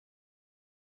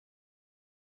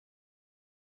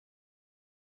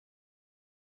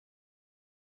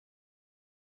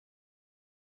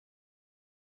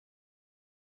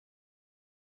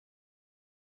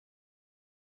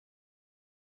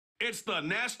It's the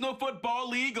National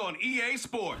Football League on EA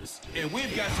Sports, and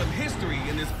we've got some history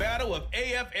in this battle of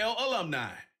AFL alumni.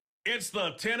 It's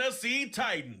the Tennessee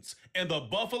Titans and the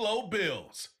Buffalo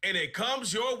Bills, and it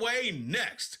comes your way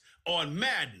next on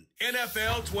Madden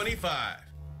NFL 25.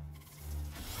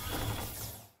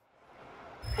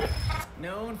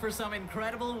 Known for some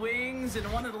incredible wings and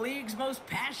one of the league's most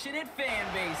passionate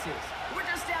fan bases. We're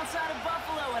just outside of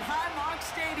Buffalo at Highmark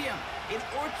Stadium in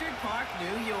Orchard Park,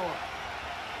 New York.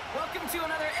 Welcome to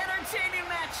another entertaining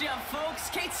matchup, folks.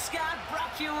 Kate Scott,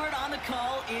 Brock Heward on the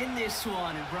call in this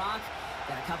one. And Brock,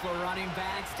 got a couple of running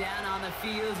backs down on the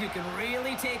field who can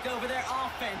really take over their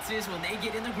offenses when they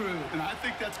get in the groove. And I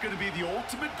think that's going to be the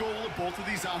ultimate goal of both of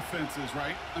these offenses,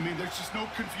 right? I mean, there's just no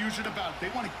confusion about it. They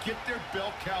want to get their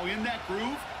bell cow in that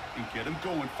groove and get them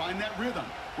going. Find that rhythm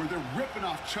where they're ripping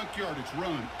off chunk yardage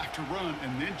run after run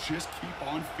and then just keep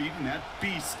on feeding that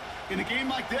beast. In a game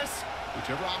like this,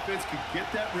 whichever offense can get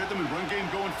that rhythm and run game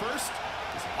going first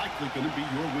is likely going to be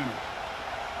your winner.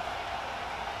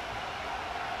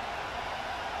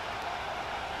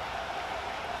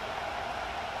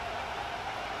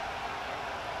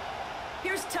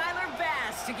 Here's Tyler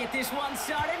Bass to get this one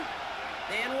started.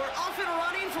 And we're off and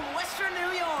running from Western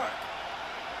New York.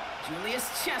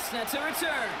 Julius Chestnut to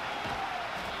return.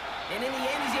 And in the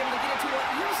end, he's able to get it to what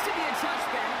used to be a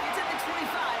touchback. It's at the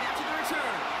 25 after the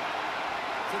return.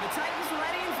 So the Titans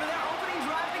ready for their opening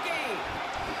drive of the game.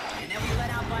 And then we let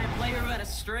out by a player who had a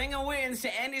string of wins to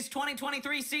end his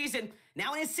 2023 season.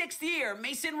 Now in his 6th year,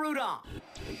 Mason Rudolph.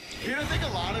 You know, I think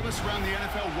a lot of us around the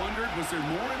NFL wondered, was there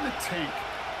more in the tank?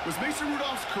 Was Mason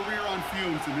Rudolph's career on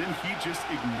fumes, and then he just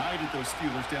ignited those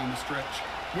Steelers down the stretch?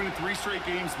 Winning 3 straight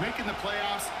games, making the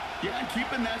playoffs, yeah, and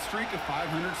keeping that streak of 500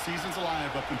 seasons alive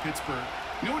up in Pittsburgh.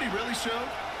 You know what he really showed?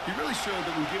 He really showed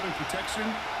that when given protection,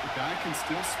 the guy can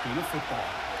still spin a football.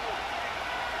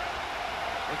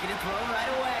 Looking to throw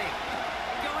right away.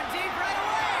 Going deep right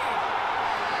away.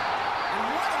 And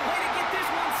what a way to get this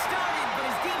one started, but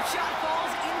his deep shot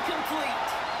falls incomplete.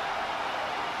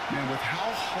 Man, with how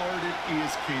hard it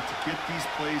is, Kate, to get these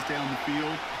plays down the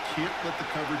field, can't let the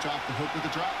coverage off the hook with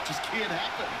a drop. Just can't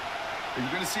happen. And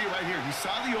you're going to see it right here. He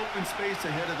saw the open space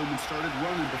ahead of him and started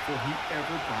running before he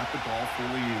ever brought the ball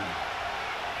fully in.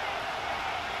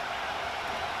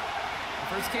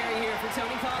 First carry here for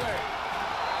Tony Pollard.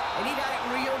 And he got it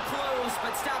real close,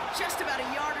 but stopped just about a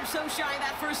yard or so shy of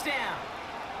that first down.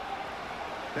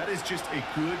 That is just a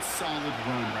good, solid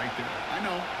run right there. I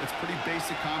know, it's pretty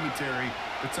basic commentary,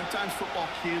 but sometimes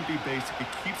football can be basic. It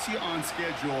keeps you on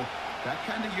schedule. That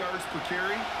kind of yards per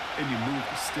carry, and you move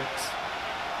the sticks.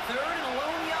 3rd and a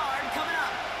lone yard coming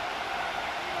up.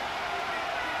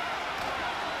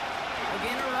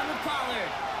 Again, a run with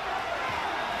Pollard.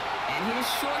 And his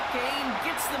short game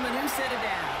gets them a new set of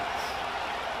downs.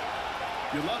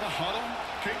 You love a huddle?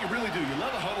 Okay, you really do. You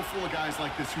love a huddle full of guys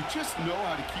like this who just know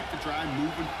how to keep the drive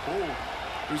moving forward.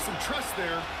 There's some trust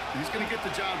there. He's going to get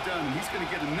the job done, and he's going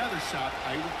to get another shot,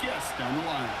 I would guess, down the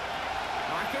line.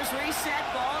 Marcus reset,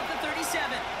 ball at the 37.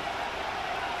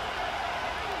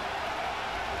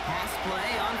 Pass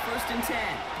play on 1st and 10.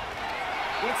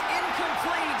 It's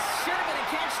incomplete. Should have been a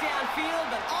catch downfield,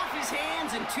 but off his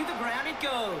hands and to the ground it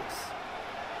goes.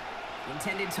 The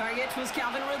intended target was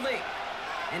Calvin Ridley.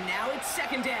 And now it's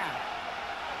 2nd down.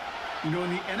 You know,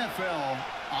 in the NFL,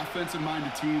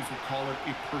 offensive-minded teams will call it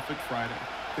a perfect Friday.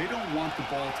 They don't want the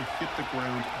ball to hit the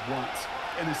ground once.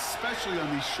 And especially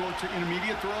on these short to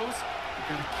intermediate throws, you've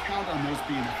got to count on those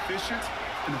being efficient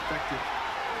and effective.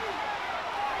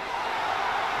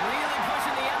 Really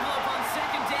pushing the envelope on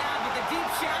 2nd down, but the deep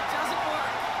shot doesn't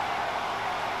work.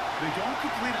 They don't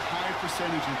complete a high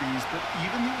percentage of these, but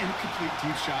even the incomplete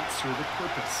deep shots serve a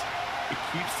purpose. It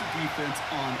keeps the defense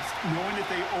honest, knowing if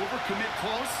they overcommit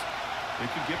close, they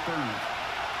could get burned.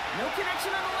 No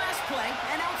connection on the last play,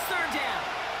 and now it's 3rd down.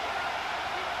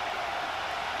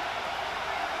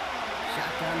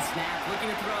 Shotgun snap,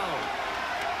 looking to throw.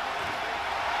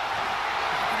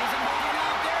 Isn't holding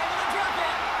up, they're able to drop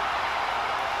it.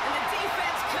 And the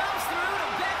defense comes through to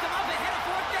back them up ahead of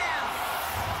 4th down.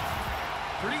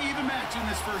 Pretty even match in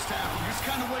this first half. You're just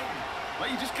kind of waiting. Well,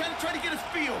 you just kind of try to get a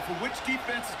feel for which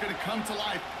defense is going to come to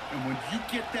life. And when you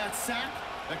get that sack,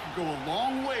 that could go a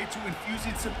long way to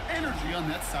infusing some energy on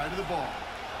that side of the ball.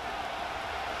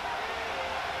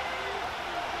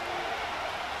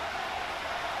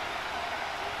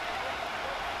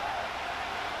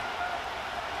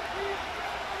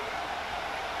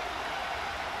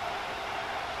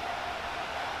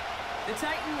 The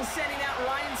Titans sending out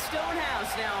Ryan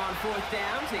Stonehouse now on 4th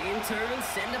down to in turn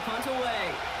send a punt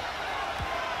away.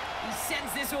 He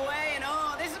sends this away, and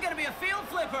oh, this is going to be a field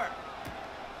flipper.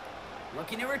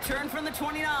 Looking to return from the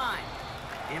 29.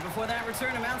 And before that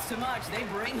return amounts to much, they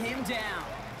bring him down.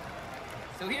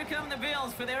 So here come the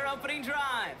Bills for their opening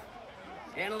drive.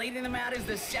 And leading them out is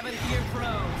the 7th-year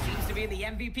pro. Seems to be in the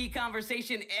MVP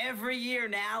conversation every year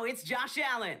now. It's Josh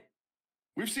Allen.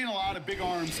 We've seen a lot of big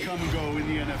arms come and go in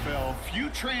the NFL. Few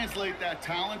translate that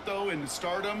talent, though, into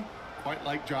stardom, quite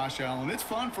like Josh Allen. It's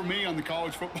fun for me on the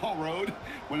college football road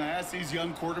when I ask these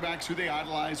young quarterbacks who they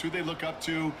idolize, who they look up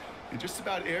to. And just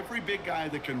about every big guy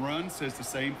that can run says the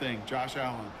same thing, Josh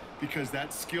Allen, because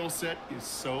that skill set is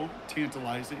so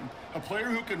tantalizing. A player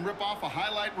who can rip off a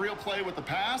highlight reel play with the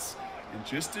pass and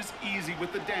just as easy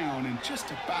with the down in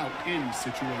just about any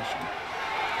situation.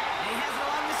 He has it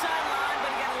along the sideline,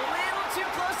 but he got a little too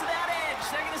close to that edge.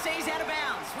 They're going to say he's out of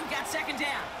bounds. We've got 2nd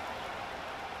down.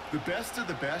 The best of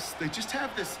the best, they just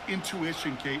have this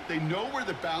intuition, Kate. They know where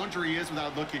the boundary is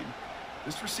without looking.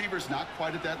 This receiver's not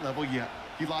quite at that level yet.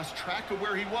 He lost track of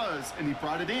where he was, and he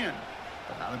brought it in,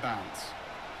 but out of bounds.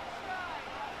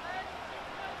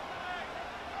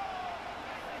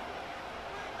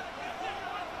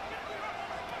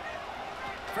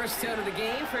 First out of the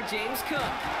game for James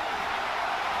Cook.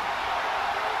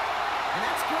 And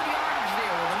that's good yardage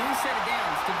there with a new set of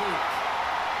downs to boot.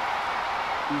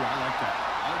 Ooh, I like that.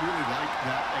 I really like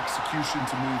that execution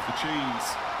to move the chains.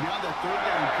 Now that 3rd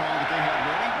down call that they had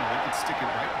ready, well, they can stick it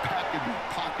right back in the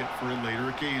pocket for a later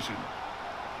occasion.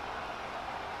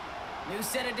 New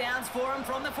set of downs for him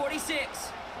from the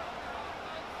 46.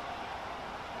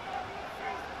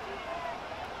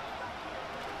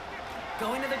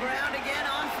 Going to the ground again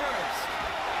on 1st.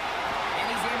 And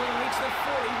he's able to reach the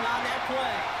 40 on that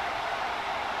play.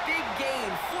 Big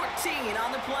gain, 14 on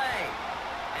the play.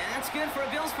 And that's good for a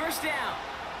Bills 1st down.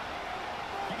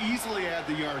 He easily had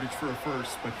the yardage for a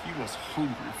first, but he was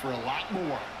hungry for a lot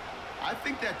more. I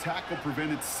think that tackle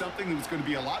prevented something that was going to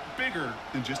be a lot bigger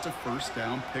than just a 1st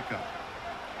down pickup.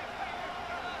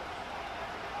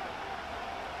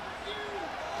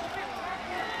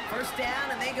 First down,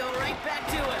 and they go right back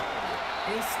to it.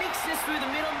 And he sneaks this through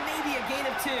the middle, maybe a gain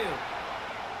of 2.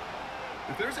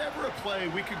 If there's ever a play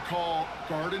we could call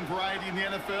garden variety in the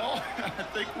NFL, I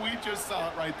think we just saw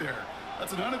it right there.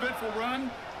 That's an uneventful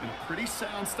run and a pretty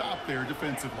sound stop there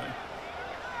defensively.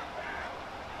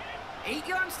 8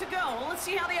 yards to go. Well, let's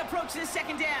see how they approach this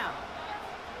 2nd down.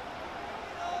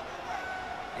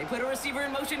 They put a receiver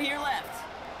in motion here left.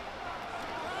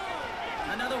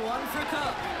 Another one for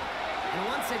Cook. And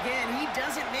once again, he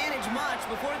doesn't manage much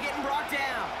before getting brought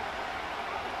down.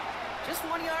 Just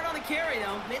 1 yard on the carry,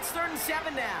 though. It's 3rd and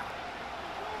 7 now.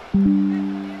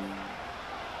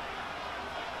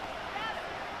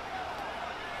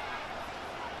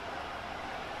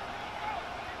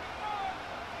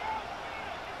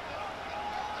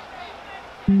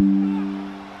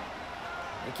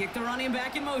 They kick the running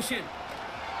back in motion.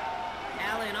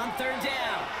 Allen on 3rd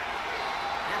down.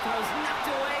 That throw's knocked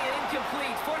away and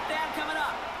incomplete. 4th down coming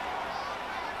up.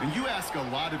 And you ask a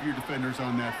lot of your defenders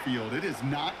on that field. It is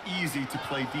not easy to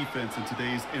play defense in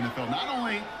today's NFL. Not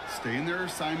only stay in their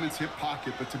assignments, hit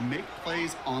pocket, but to make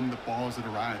plays on the ball as it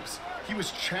arrives. He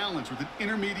was challenged with an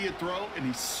intermediate throw, and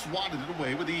he swatted it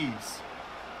away with ease.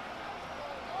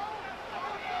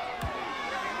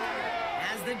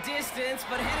 Has the distance,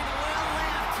 but headed well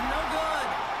left. No good.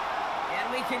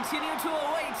 And we continue to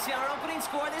await our opening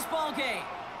score of this ball game.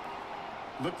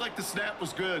 Looked like the snap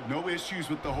was good. No issues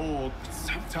with the hold.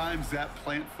 Sometimes that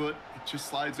plant foot, it just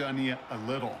slides on you a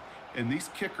little. And these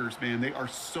kickers, man, they are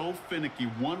so finicky.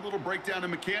 One little breakdown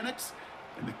in mechanics,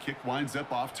 and the kick winds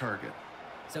up off target.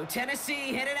 So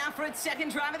Tennessee headed out for its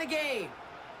 2nd drive of the game.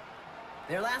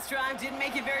 Their last drive didn't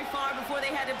make it very far before they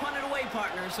had to punt it away,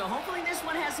 partner. So hopefully this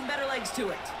one has some better legs to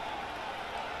it.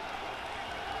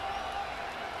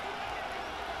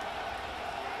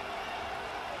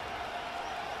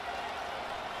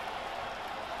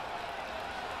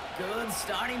 Good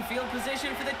starting field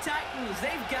position for the Titans.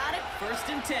 They've got it.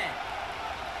 1st and 10.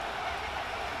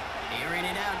 Airing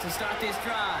it out to start this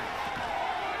drive.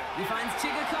 He finds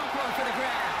Chigakonkwo for the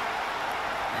grab.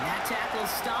 And that tackle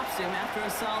stops him after a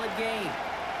solid gain.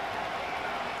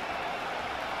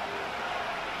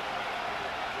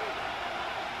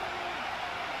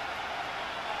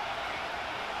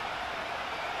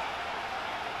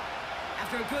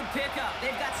 After a good pickup,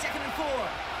 they've got 2nd and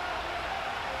 4.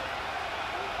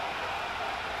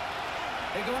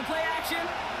 They're going play action.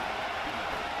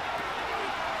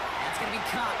 That's going to be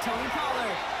caught, Tony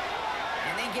Pollard.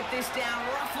 And they get this down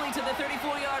roughly to the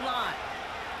 34-yard line.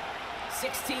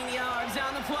 16 yards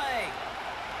on the play.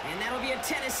 And that'll be a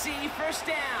Tennessee 1st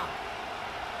down.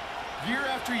 Year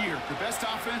after year, the best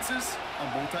offenses are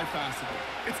multifaceted.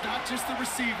 It's not just the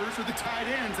receivers or the tight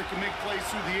ends that can make plays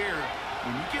through the air.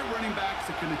 When you get running backs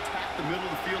that can attack the middle of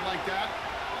the field like that,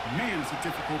 man, is it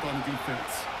difficult on the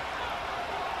defense.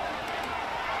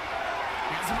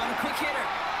 Has him on a quick hitter.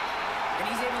 And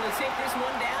he's able to take this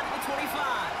one down to the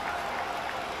 25.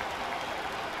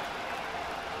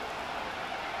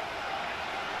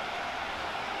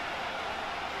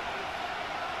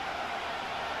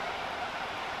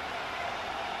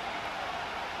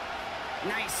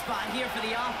 Nice spot here for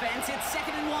the offense. It's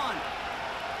 2nd and 1.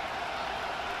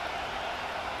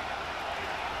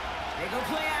 They go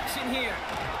play action here.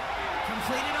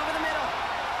 Completed over the middle.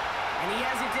 And he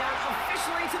has it down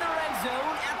officially to the red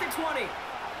zone at the 20.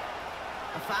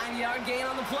 A 5-yard gain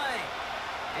on the play.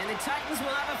 And the Titans will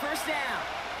have a first down.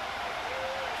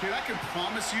 Kid, I can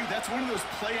promise you that's one of those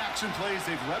play-action plays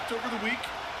they've repped over the week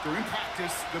during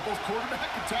practice. That both quarterback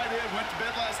and tight end went to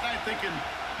bed last night thinking,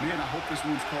 man, I hope this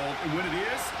one's called. And when it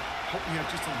is, I hope we have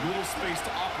just a little space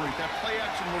to operate. That play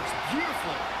action works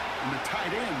beautifully. And the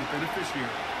tight end, the beneficiary.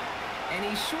 And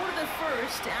he's short of the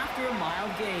first after a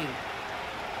mild gain.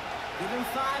 Give him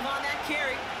 5 on that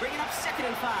carry, bringing up 2nd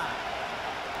and 5.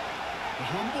 A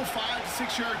humble 5 to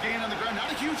 6 yard gain on the ground.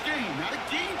 Not a huge gain, not a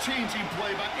game-changing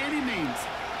play by any means.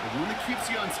 But one that keeps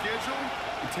you on schedule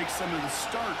and takes some of the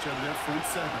starch out of that front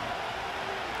 7.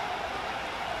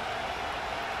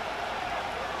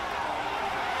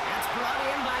 Brought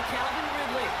in by Calvin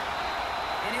Ridley.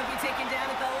 And he'll be taken down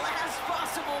at the last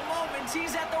possible moment.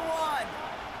 He's at the 1.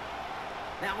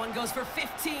 That one goes for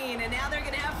 15, and now they're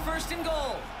going to have 1st and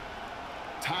goal.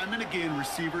 Time and again,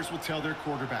 receivers will tell their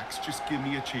quarterbacks, just give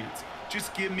me a chance.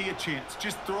 Just give me a chance.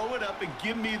 Just throw it up and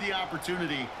give me the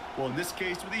opportunity. Well, in this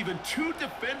case, with even 2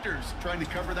 defenders trying to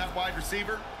cover that wide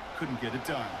receiver, couldn't get it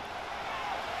done.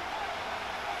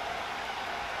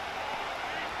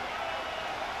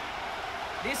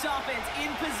 This offense in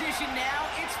position now.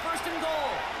 It's 1st and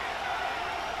goal.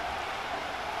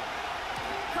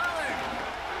 Pollard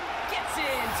gets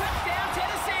in. Touchdown,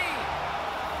 Tennessee.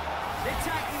 The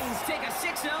Titans take a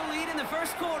 6-0 lead in the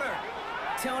first quarter.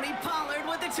 Tony Pollard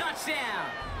with the touchdown.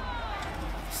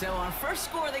 So our first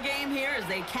score of the game here as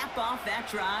they cap off that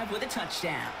drive with a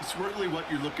touchdown. It's really what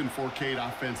you're looking for, Kate,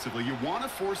 offensively. You want to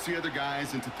force the other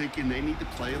guys into thinking they need to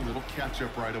play a little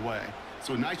catch-up right away.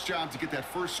 So a nice job to get that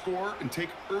first score and take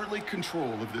early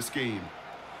control of this game.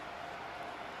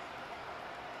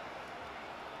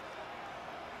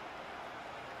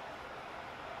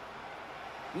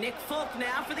 Nick Folk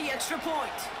now for the extra point.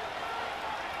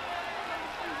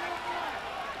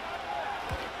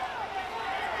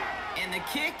 And the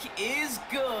kick is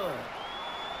good.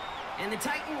 And the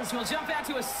Titans will jump out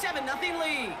to a 7-0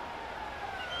 lead.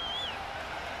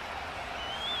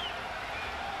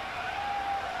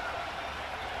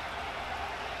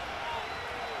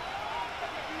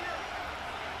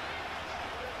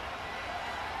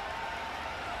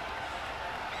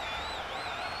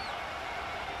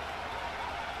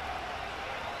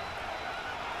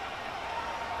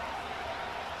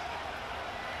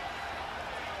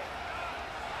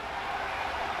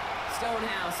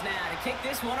 Stonehouse now to kick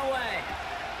this one away.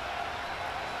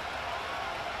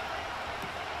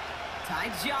 Ty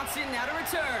Johnson now to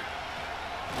return.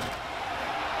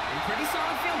 In pretty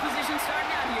solid field position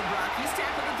starting out here, Brock. He's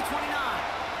tackled at the 29.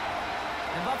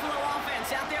 The Buffalo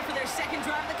offense out there for their second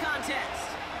drive of the contest.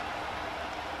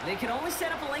 They could only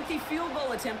set up a lengthy field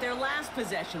goal attempt their last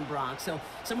possession, Brock. So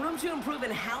some room to improve in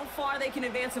how far they can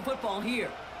advance the football here.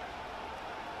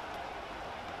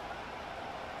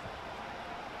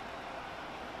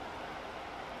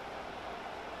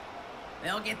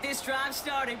 They'll get this drive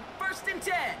started. 1st and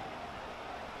 10.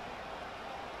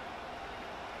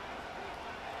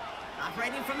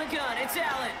 Operating from the gun, it's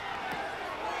Allen.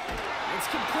 It's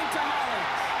complete to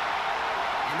Hollins.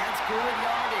 And that's good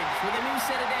yardage with a new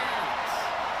set of downs.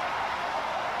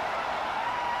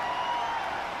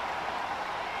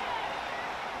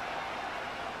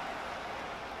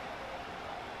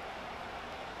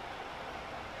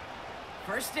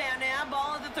 First down now,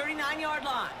 ball at the 39-yard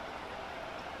line.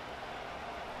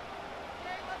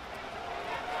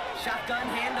 Shotgun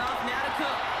handoff now to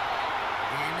Cook.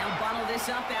 And they'll bottle this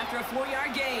up after a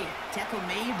 4-yard gain. Tackle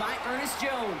made by Ernest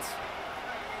Jones.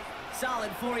 Solid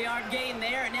 4-yard gain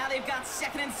there, and now they've got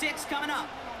 2nd and 6 coming up.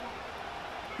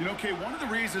 You know, Kay, one of the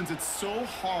reasons it's so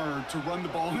hard to run the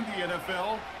ball in the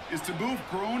NFL is to move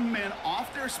grown men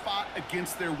off their spot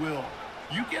against their will.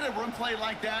 You get a run play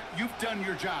like that, you've done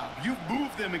your job. You've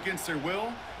moved them against their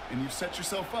will, and you've set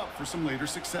yourself up for some later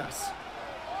success.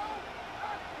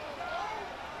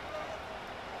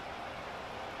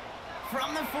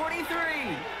 From the 43.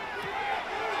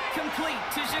 complete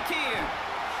to Shakir.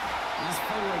 He's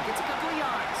forward, gets a couple of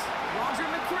yards. Roger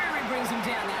McCreary brings him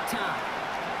down that time.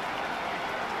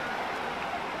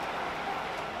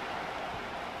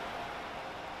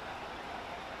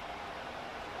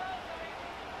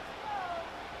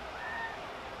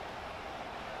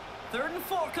 Third and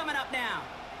 4 coming up now.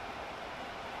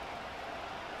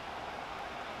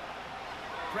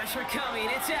 Pressure coming,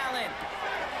 it's Allen.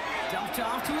 Dumped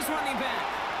off to his running back.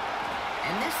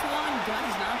 And this one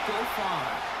does not go far.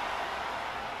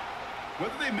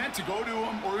 Whether they meant to go to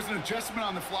him or it was an adjustment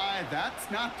on the fly, that's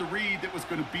not the read that was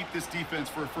going to beat this defense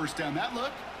for a first down. That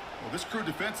look, well, this crew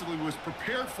defensively was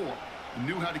prepared for and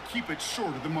knew how to keep it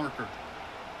short of the marker.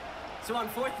 So on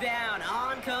 4th down,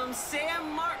 on comes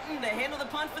Sam Martin to handle the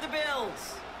punt for the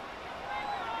Bills.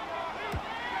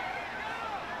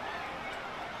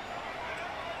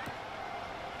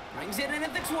 Brings it in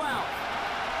at the 12.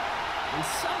 And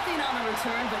something on the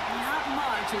return, but not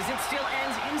much as it still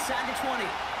ends inside the 20.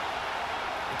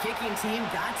 The kicking team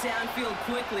got downfield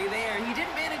quickly there. He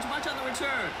didn't manage much on the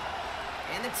return.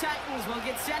 And the Titans will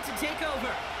get set to take over.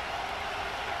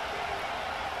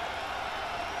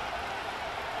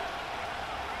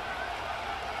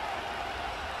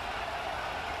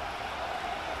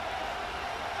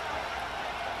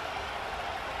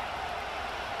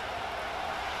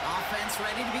 Offense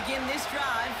ready to begin this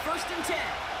drive. 1st and 10.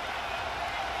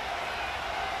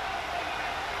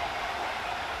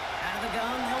 Out of the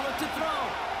gun, they'll look to throw.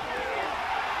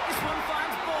 This one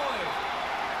finds Boyd.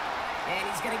 And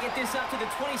he's going to get this up to the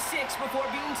 26 before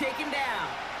being taken down.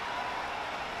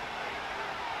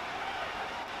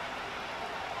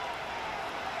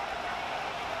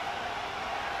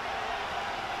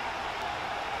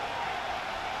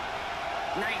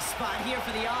 Nice spot here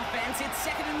for the offense. It's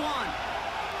 2nd and 1.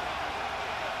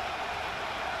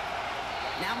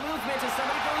 Now movement as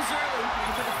somebody goes early.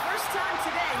 And for the first time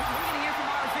today, we're going to hear from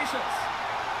our officials.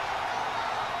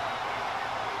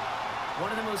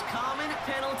 One of the most common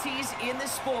penalties in the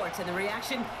sport. And the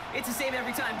reaction, it's the same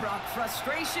every time, Brock.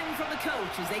 Frustration from the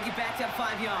coach as they get backed up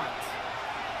 5 yards.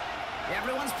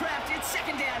 Everyone's prepped. It's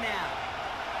 2nd down now.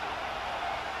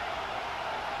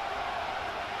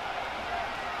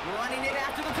 Running it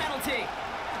after the penalty.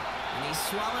 And he's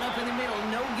swallowed up in the middle.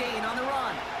 No gain on the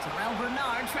run. Terrell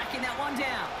Bernard tracking that one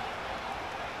down.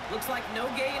 Looks like no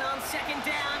gain on 2nd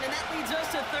down, and that leads us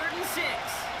to 3rd and 6.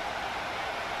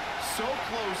 So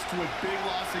close to a big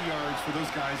loss of yards for those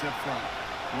guys up front.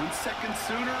 1 second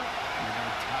sooner, and they're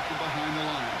going to tackle behind the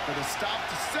line. But a stop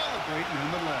to celebrate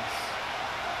nonetheless.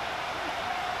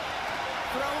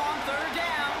 Throw on 3rd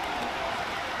down.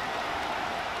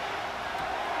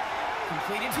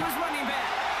 Completed to his running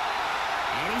back.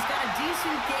 And he's got a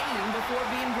decent gain before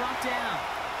being brought down.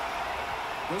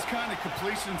 Those kind of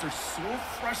completions are so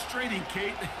frustrating,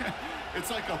 Kate.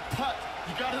 It's like a putt.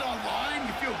 You got it on line,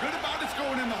 you feel good about it's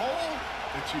going in the hole,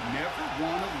 but you never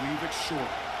want to leave it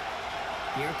short.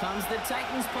 Here comes the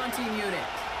Titans punting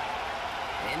unit.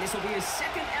 And this will be his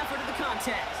 2nd effort of the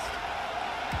contest.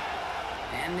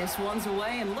 And this one's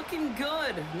away and looking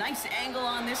good. Nice angle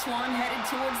on this one, headed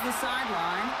towards the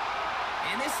sideline.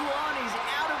 And this one is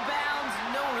out of bounds,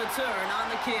 no return on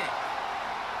the kick.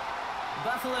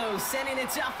 Buffalo sending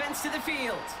its offense to the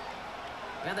field.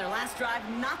 Now their last drive,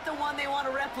 not the one they want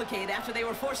to replicate after they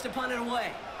were forced to punt it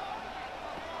away.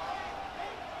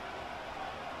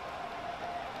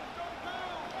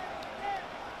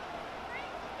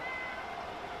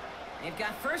 They've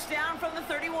got 1st down from the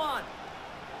 31.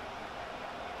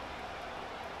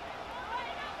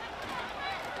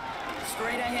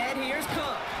 Straight ahead, here's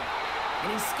Cook.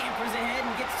 And he scampers ahead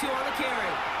and gets 2 on the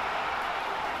carry.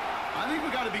 I think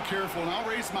we got to be careful, and I'll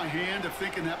raise my hand of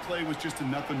thinking that play was just a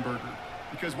nothing burger.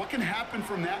 Because what can happen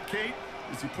from that, Kate,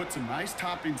 is he put some nice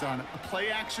toppings on it. A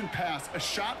play-action pass, a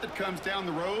shot that comes down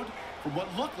the road from what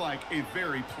looked like a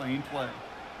very plain play.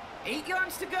 8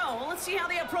 yards to go. Well, let's see how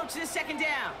they approach this 2nd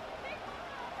down.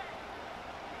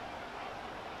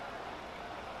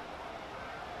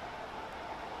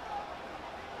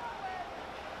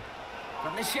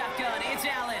 From the shotgun, it's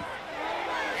Allen.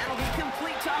 That'll be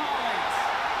complete to Hollins.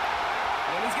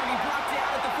 And he's going to be brought down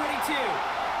at the 42.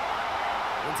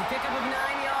 It's a pickup of 9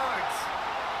 yards.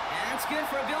 And that's good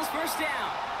for a Bills 1st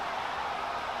down.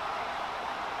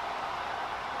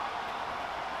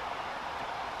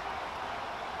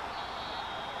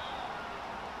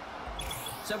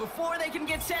 So before they can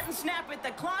get set and snap it,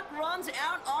 the clock runs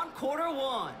out on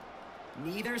Q1.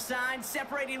 Neither side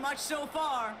separating much so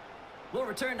far. We'll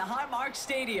return to Highmark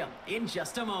Stadium in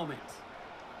just a moment.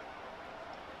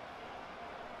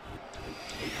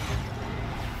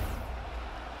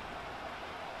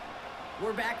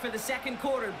 We're back for the second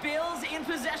quarter. Bills in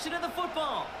possession of the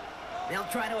football. They'll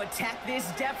try to attack this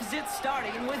deficit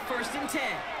starting with 1st and 10.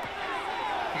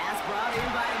 Pass brought in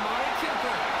by Amari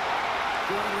Cooper.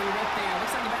 Good little rip there.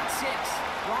 Looks like about 6.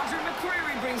 Roger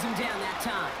McCreary brings him down that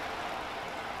time.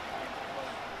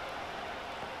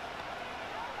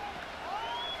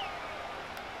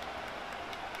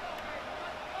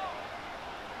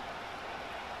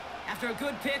 After a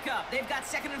good pickup, they've got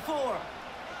 2nd and 4.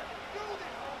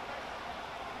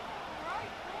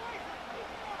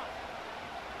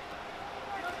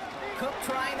 Cook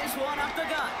trying this one up the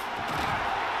gut.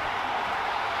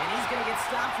 And he's going to get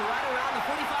stopped right around the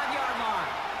 45-yard line.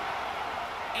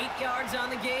 8 yards on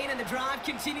the gain, and the drive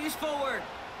continues forward.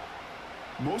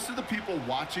 Most of the people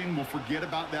watching will forget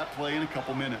about that play in a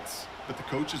couple minutes, but the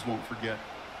coaches won't forget.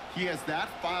 He has that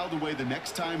filed away the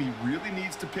next time he really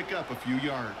needs to pick up a few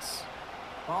yards.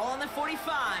 Ball on the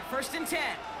 45, 1st and 10.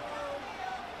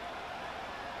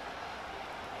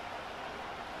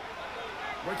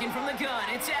 Working from the gun,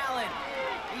 it's Allen.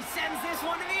 He sends this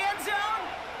one to the end zone.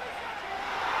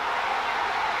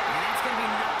 And that's going to be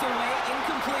knocked away,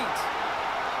 incomplete.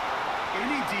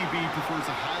 Any DB prefers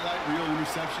a highlight reel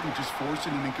interception to just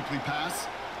forcing an incomplete pass.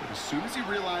 But as soon as he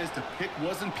realized a pick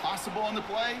wasn't possible on the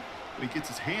play, he gets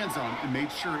his hands on it and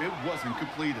made sure it wasn't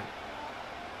completed.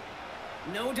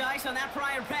 No dice on that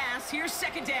prior pass. Here's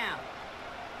 2nd down.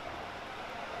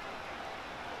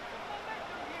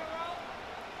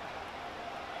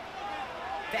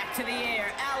 Back to the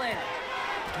air, Allen.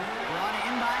 Brought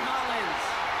in by Hollins.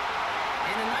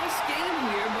 And a nice game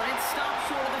here, but it stopped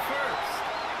short of the 1st.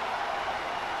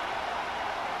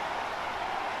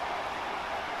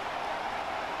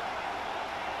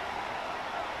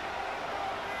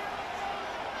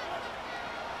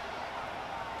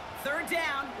 Third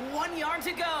down, 1 yard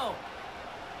to go.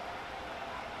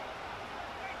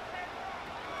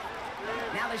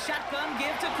 Now the shotgun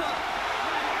give to Cook.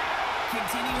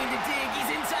 Continuing to dig,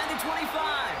 he's inside the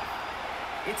 25.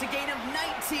 It's a gain of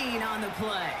 19 on the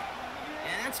play.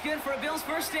 And that's good for a Bills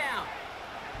 1st down.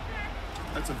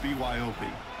 That's a BYOB.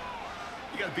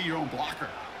 You got to be your own blocker.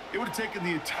 It would have taken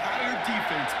the entire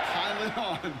defense piling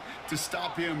on to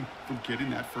stop him from getting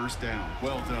that 1st down.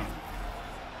 Well done.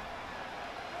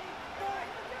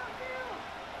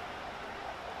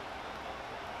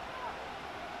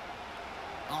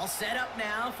 All set up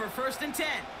now for 1st and 10.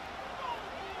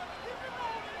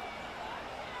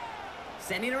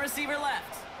 Sending a receiver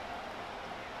left.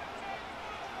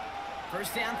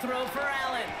 1st down throw for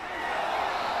Allen.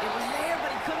 It was there,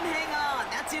 but he couldn't hang on.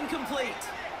 That's incomplete.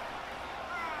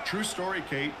 True story,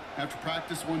 Kate. After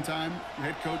practice one time, the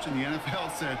head coach in the NFL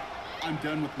said, "I'm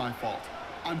done with my fault.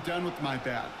 I'm done with my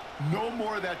bad. No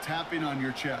more of that tapping on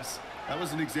your chest." That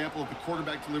was an example of the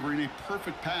quarterback delivering a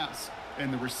perfect pass,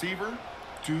 and the receiver,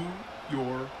 do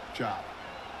your job.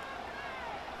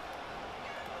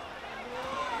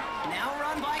 Now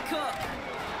run by Cook.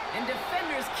 And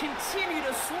defenders continue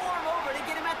to swarm over to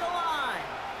get him at the line.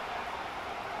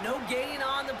 No gain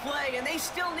on the play, and they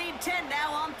still need 10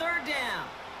 now on 3rd down.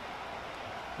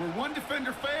 Where one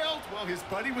defender failed, well, his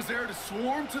buddy was there to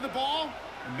swarm to the ball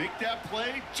and make that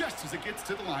play just as it gets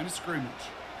to the line of scrimmage.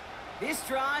 This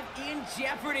drive in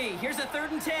jeopardy. Here's a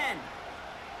 3rd and 10.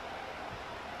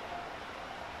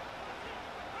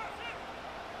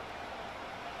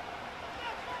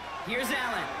 Here's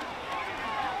Allen.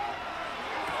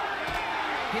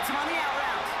 Hits him on the out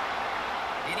route.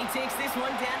 And he takes this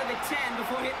one down to the 10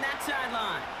 before hitting that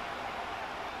sideline.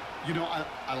 You know,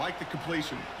 I like the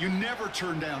completion. You never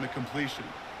turn down a completion.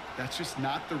 That's just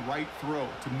not the right throw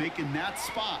to make in that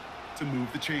spot to move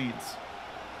the chains.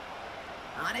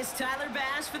 On is Tyler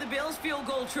Bass for the Bills field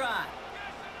goal try.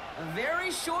 A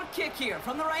very short kick here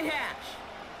from the right hash.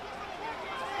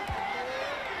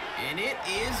 And it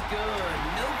is good.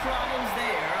 No problems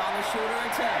there on the shorter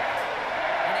attempt.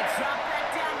 And it's dropped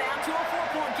back down now to a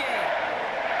 4-point game.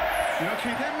 You know,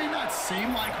 Kate, that may not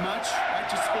seem like much. I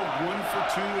just go 1 for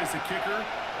 2 as a kicker,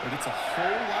 but it's a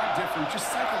whole lot different just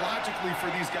psychologically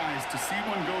for these guys to see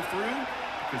one go through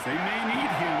because they may need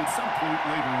him at some point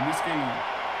later in this game.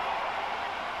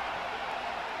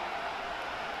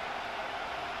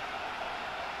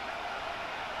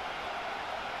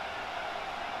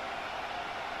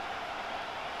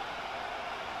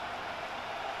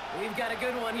 We've got a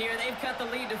good one here. They've cut the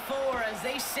lead to 4 as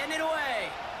they send it away.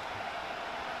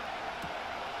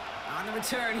 On the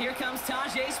return, here comes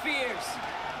Tajay Spears.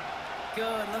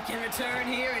 Good looking return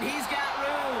here, and he's got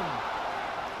room.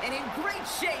 And in great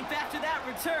shape after that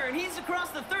return. He's across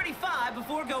the 35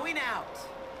 before going out.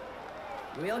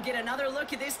 We'll get another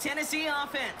look at this Tennessee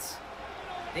offense.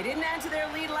 They didn't add to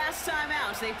their lead last time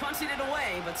out, so they punted it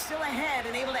away, but still ahead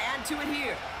and able to add to it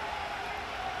here.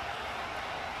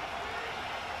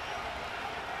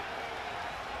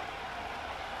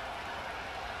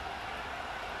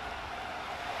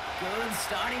 Good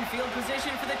starting field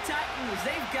position for the Titans.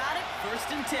 They've got it,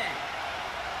 1st and 10.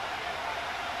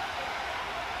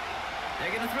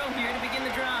 They're going to throw here to begin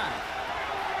the drive.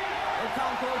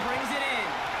 Okonkwo brings it in.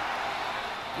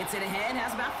 Gets it ahead,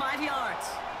 has about 5 yards.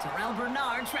 Terrell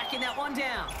Bernard tracking that one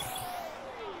down.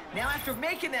 Now after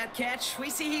making that catch,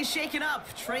 we see he's shaken up.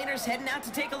 Trainer's heading out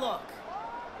to take a look.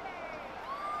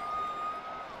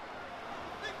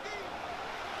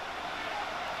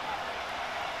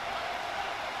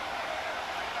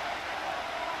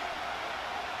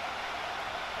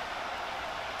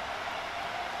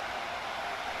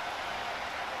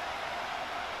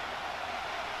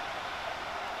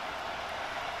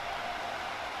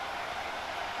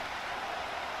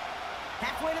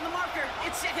 Halfway to the marker,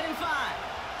 it's 2nd and 5.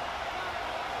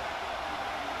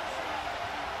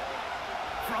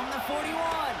 From the 41.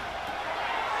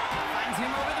 Finds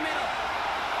him over the middle.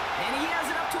 And he has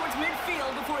it up towards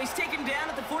midfield before he's taken down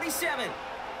at the 47.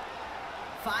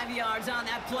 5 yards on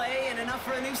that play and enough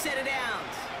for a new set of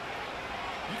downs.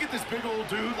 You get this big old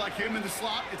dude like him in the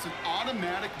slot, it's an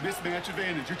automatic mismatch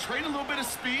advantage. You train a little bit of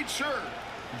speed, sure.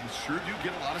 You sure do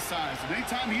get a lot of size. And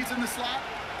anytime he's in the slot,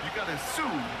 you got to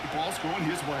assume the ball's going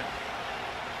his way.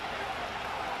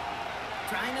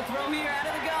 Trying to throw here out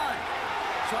of the gun.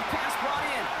 Short pass brought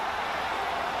in.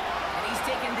 And he's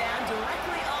taken down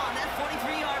directly on that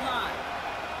 43-yard line.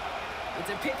 It's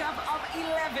a pickup of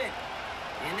 11.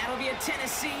 And that'll be a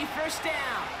Tennessee 1st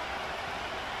down.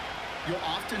 You'll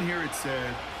often hear it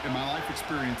said, in my life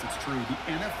experience, it's true, the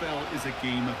NFL is a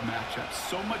game of matchups,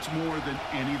 so much more than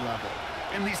any level.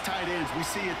 And these tight ends, we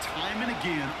see it time and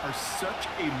again, are such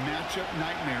a matchup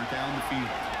nightmare down the field.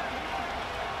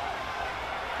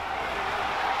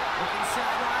 Looking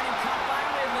sideline and caught by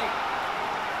Ridley.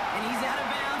 And he's out of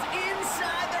bounds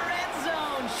inside the red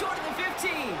zone, short of the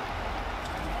 15.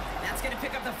 That's going to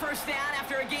pick up the 1st down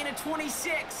after a gain of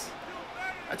 26.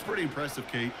 That's pretty impressive,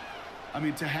 Kate. I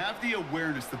mean, to have the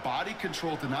awareness, the body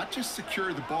control to not just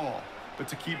secure the ball, but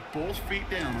to keep both feet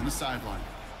down on the sideline.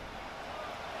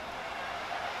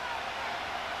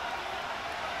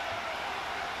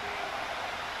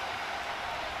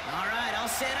 All right, I'll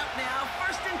set up now.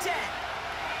 1st and 10.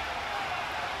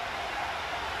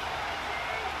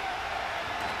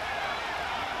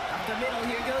 Up the middle,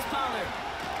 here goes Pollard.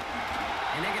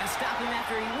 And they're going to stop him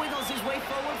after he wiggles his way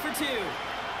forward for 2.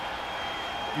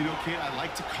 You know, Kate, I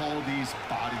like to call these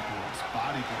body blows.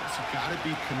 Body blows. You got to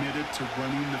be committed to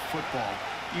running the football.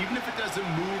 Even if it doesn't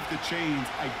move the chains,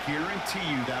 I guarantee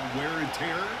you that wear and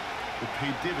tear will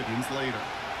pay dividends later.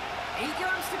 8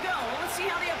 yards to go. Let's see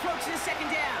how they approach this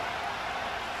 2nd down.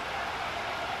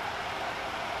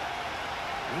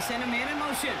 They send a man in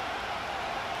motion.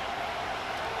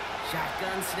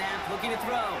 Shotgun snap, looking to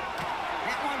throw.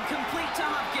 That one complete to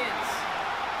Hopkins.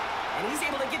 And he's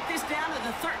able to get this down to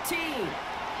the 13.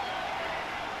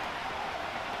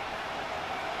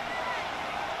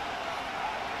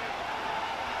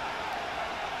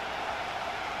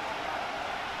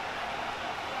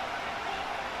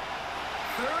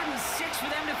 Third and 6 for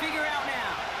them to figure out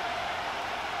now.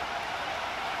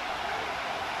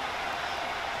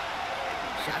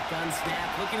 Shotgun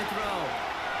snap, looking to throw.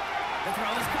 The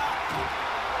throw is caught.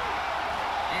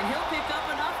 And he'll pick up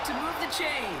enough to move the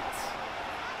chains.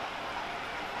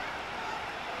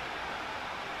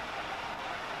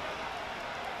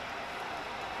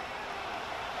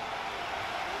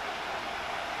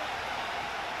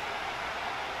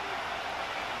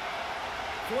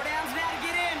 Four downs now to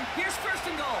get in. Here's 1st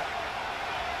and goal.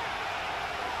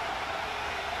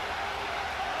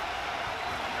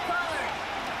 Pollard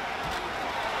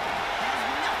has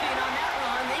nothing on that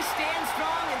run. They stand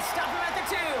strong and stop him at the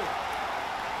 2.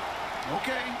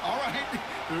 Okay, all right.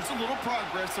 There's a little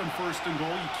progress on 1st and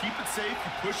goal. You keep it safe,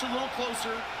 you push a little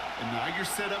closer, and now you're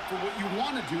set up for what you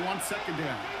want to do on 2nd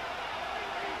down.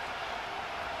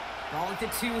 Ball at the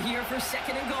 2 here for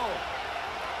 2nd and goal.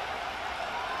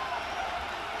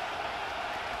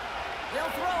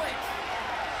 They'll throw it.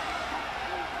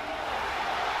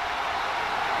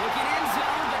 Looking end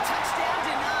zone, but touchdown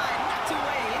denied. Knocked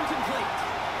away, incomplete.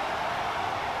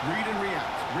 Read and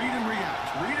react, read and react,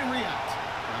 read and react.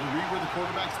 Got to read where the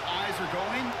quarterback's eyes are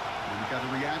going, and you got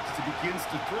to react as he begins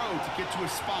to throw to get to a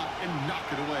spot and knock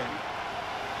it away.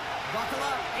 Buckle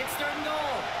up, it's 3rd and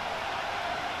goal.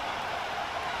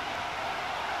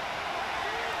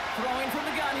 Throwing from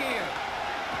the gun here.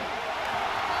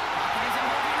 Hopkins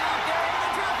isn't moving out. They're able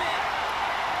to drop it.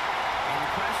 And the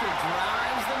pressure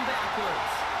drives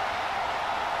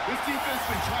This defense has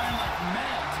been trying like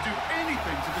mad to do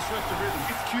anything to disrupt the rhythm,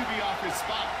 get the QB off his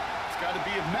spot. It's got to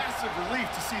be a massive relief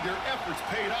to see their efforts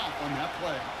paid off on that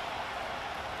play.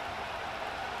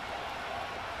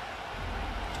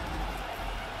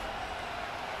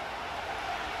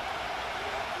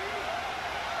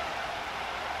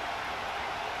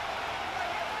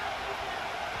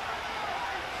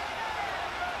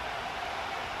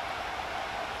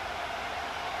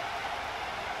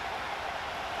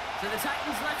 So the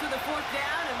Titans left with a 4th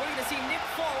down, and we're going to see Nick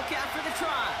Folk after the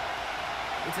try.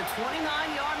 It's a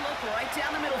 29-yard look right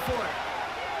down the middle for it.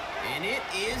 And it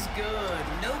is good.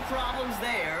 No problems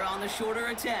there on the shorter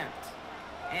attempt.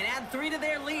 And add 3 to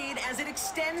their lead as it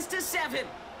extends to 7.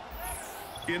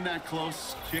 In that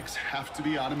close, kicks have to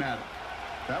be automatic.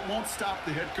 That won't stop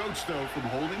the head coach, though, from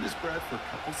holding his breath for a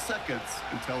couple seconds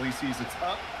until he sees it's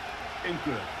up and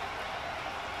good.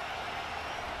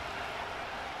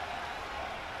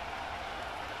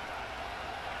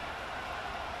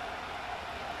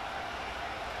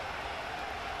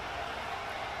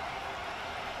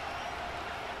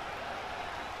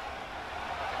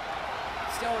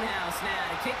 Stonehouse now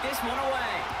to kick this one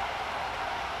away.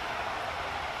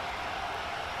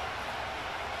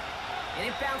 And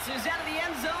it bounces out of the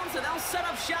end zone, so they'll set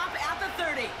up shop at the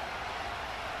 30.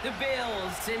 The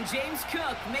Bills and James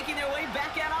Cook making their way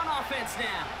back out on offense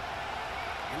now.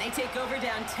 And they take over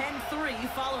down 10-3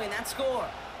 following that score.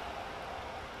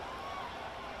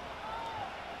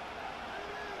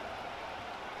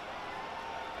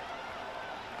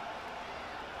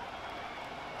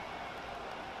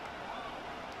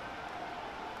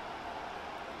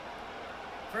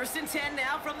 First and 10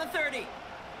 now from the 30.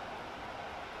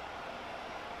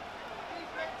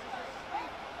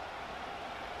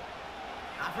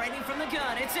 Operating from the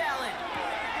gun, it's Allen.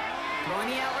 Throwing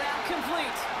the out route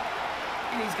complete.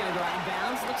 And he's going to go out of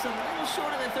bounds. Looks a little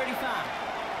short of the 35.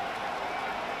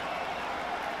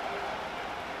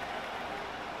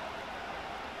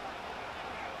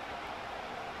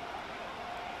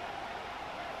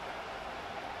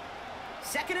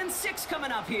 Second and 6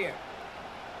 coming up here.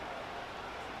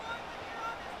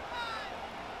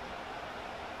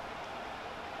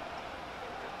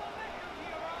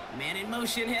 Man in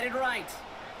motion, headed right.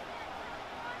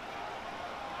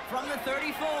 From the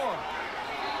 34.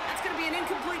 That's going to be an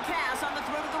incomplete pass on the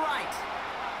throw to the right.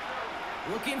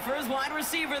 Looking for his wide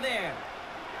receiver there.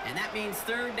 And that means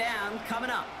 3rd down coming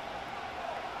up.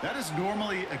 That is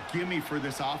normally a gimme for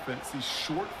this offense, these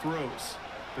short throws.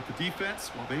 But the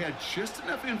defense, well, they had just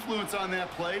enough influence on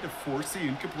that play to force the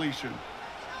incompletion.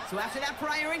 So after that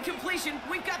prior incompletion,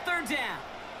 we've got 3rd down.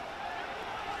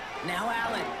 Now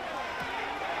Allen.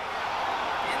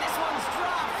 One's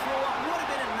dropped for what would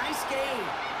have been a nice game.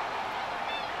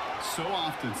 So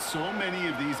often, so many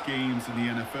of these games in the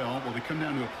NFL, well, they come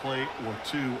down to a play or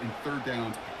two, and 3rd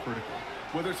downs are critical.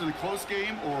 Whether it's in a close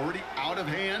game or already out of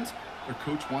hand, their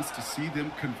coach wants to see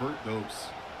them convert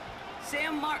those.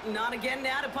 Sam Martin on again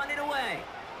now to punt it away.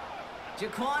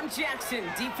 Jaquan Jackson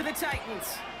deep for the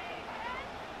Titans.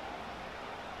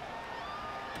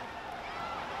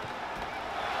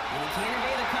 And he can't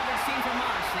evade the coverage team for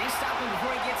much. They stop him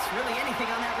before he gets really anything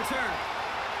on that return.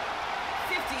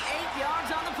 58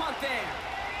 yards on the punt there.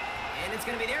 And it's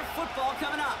going to be their football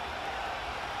coming up.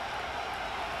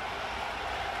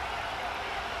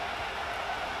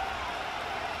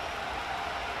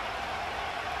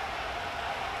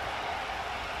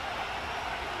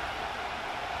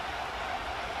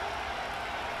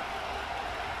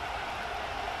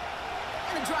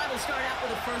 And the drive will start out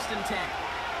with a 1st and 10.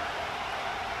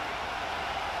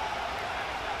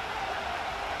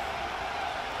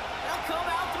 Come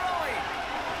out throwing.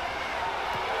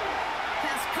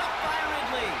 Pass cut by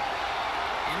Ridley.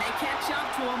 And they catch up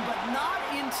to him, but not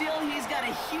until he's got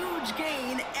a huge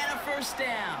gain and a 1st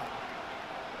down.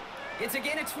 It's a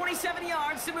gain of 27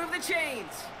 yards to move the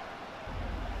chains.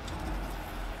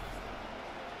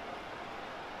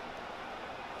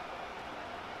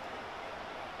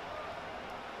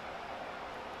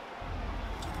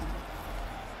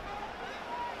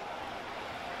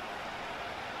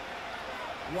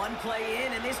 One play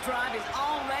in, and this drive is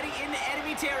already into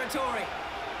enemy territory.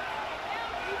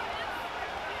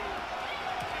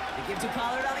 They give to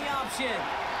Pollard on the option.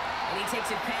 And he takes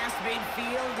it past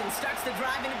midfield and starts the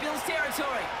drive into Bills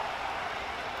territory.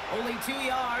 Only 2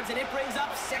 yards, and it brings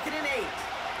up 2nd and 8.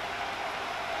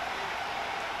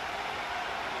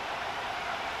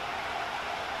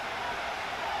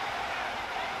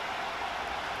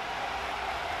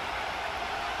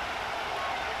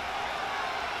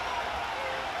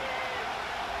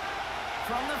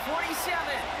 From the 47.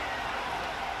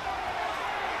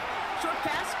 Short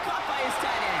pass caught by his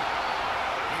tight end.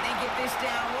 And they get this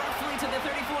down roughly to the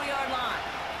 34-yard line.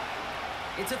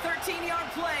 It's a 13-yard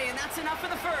play, and that's enough for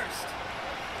the first.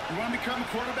 You want to become a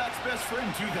quarterback's best friend,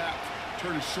 do that.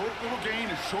 Turn a short little gain,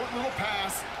 a short little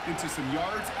pass into some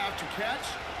yards after catch,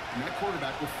 and that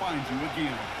quarterback will find you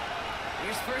again.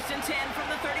 Here's 1st and 10 from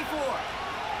the 34.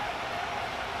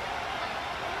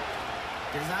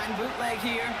 Design bootleg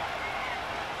here.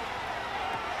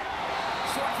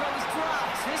 Short throw is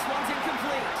dropped. This one's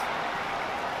incomplete.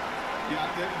 Yeah,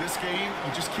 this game,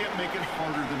 you just can't make it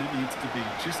harder than it needs to be.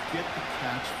 Just get the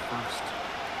catch first.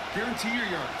 Guarantee your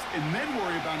yards, and then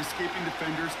worry about escaping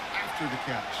defenders after the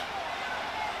catch.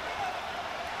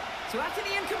 So after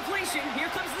the incompletion, here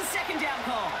comes the 2nd down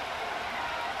call.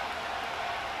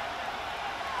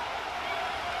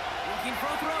 Looking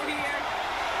for a throw here.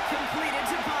 Completed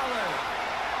to Pollard.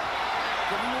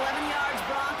 Give him 11 yards,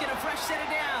 Brock, and a fresh set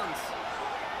of downs.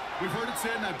 We've heard it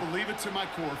said, and I believe it to my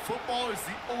core, football is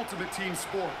the ultimate team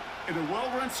sport. And a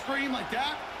well-run screen like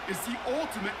that is the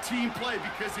ultimate team play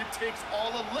because it takes all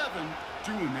 11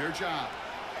 doing their job.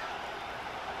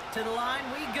 To the line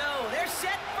we go. They're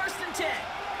set, 1st and 10.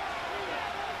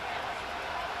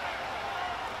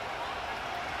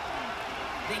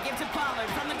 They give to Pollard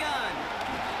from the gun.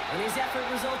 And his effort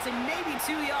results in maybe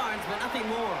 2 yards, but nothing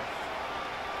more.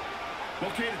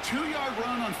 Okay, the 2-yard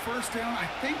run on 1st down, I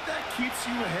think that keeps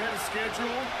you ahead of schedule.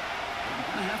 You're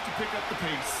going to have to pick up the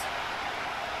pace.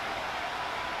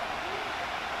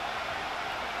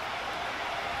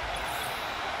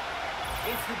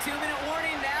 It's the 2-minute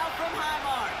warning now from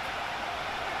Highmark.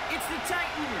 It's the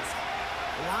Titans,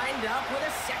 lined up with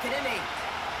a 2nd and 8.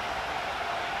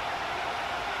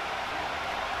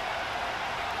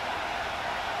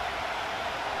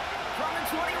 From the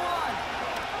 21.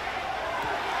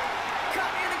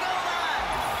 Caught near the goal line.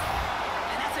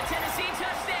 And that's a Tennessee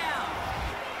touchdown.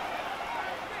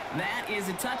 That is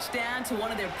a touchdown to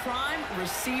one of their prime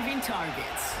receiving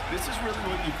targets. This is really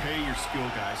what you pay your skill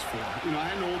guys for. You know, I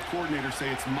had an old coordinator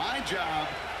say, it's my job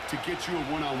to get you a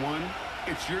one-on-one.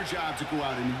 It's your job to go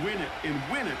out and win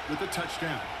it with a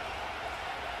touchdown.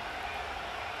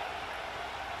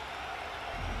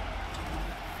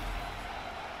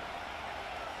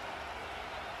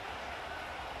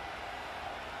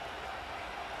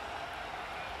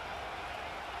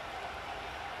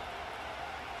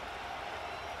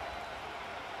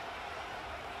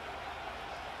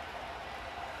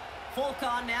 Folk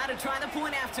on now to try the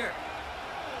point after.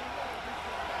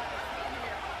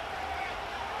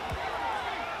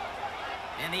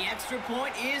 And the extra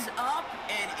point is up,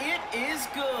 and it is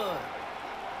good.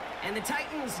 And the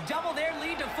Titans double their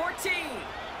lead to 14.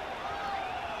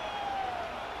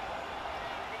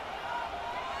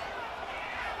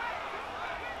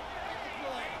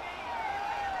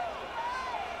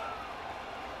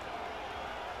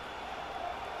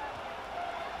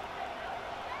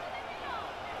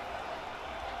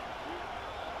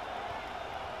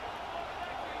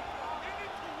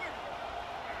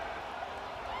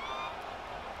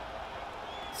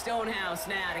 Stonehouse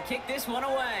now to kick this one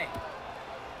away.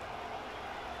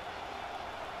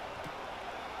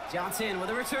 Johnson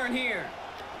with a return here.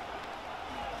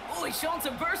 Oh, he's showing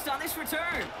some burst on this return.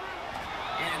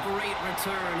 And a great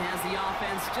return has the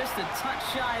offense just a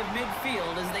touch shy of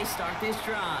midfield as they start this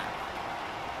drive.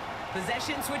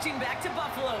 Possession switching back to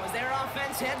Buffalo as their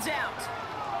offense heads out.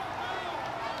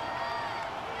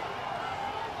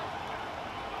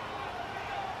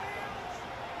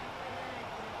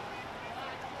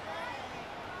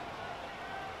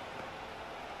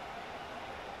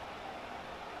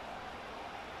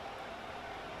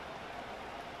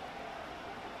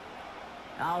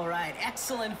 All right,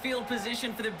 excellent field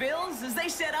position for the Bills as they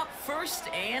set up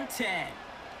 1st and 10.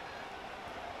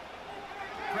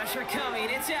 Pressure coming,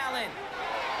 it's Allen.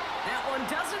 That one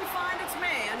doesn't find its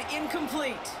man,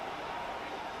 incomplete.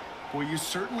 Well, you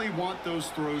certainly want those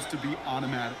throws to be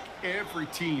automatic. Every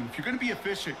team, if you're going to be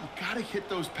efficient, you got to hit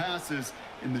those passes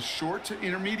in the short to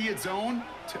intermediate zone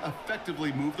to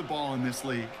effectively move the ball in this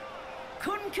league.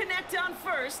 Couldn't connect on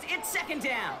 1st, it's 2nd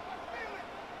down.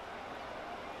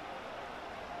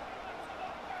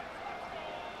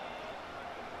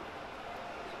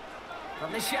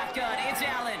 From the shotgun, it's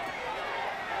Allen.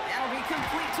 That'll be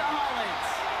complete to Hollins.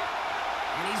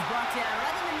 And he's brought down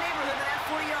right in the neighborhood of that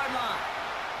 40-yard line.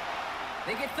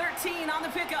 They get 13 on the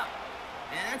pickup.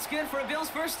 And that's good for a Bills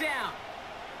 1st down.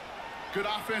 Good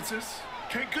offenses.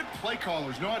 Okay, good play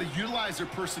callers know how to utilize their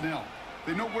personnel.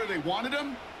 They know where they wanted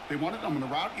them. They wanted them on the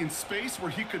route in space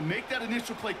where he could make that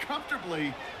initial play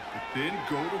comfortably, but then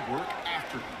go to work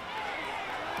after him.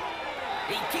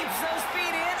 He keeps those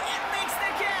feet in and makes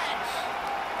the catch.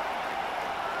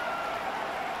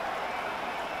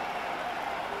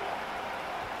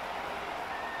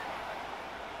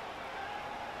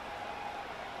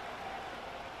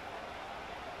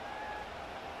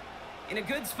 In a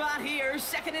good spot here,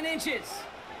 2nd and inches.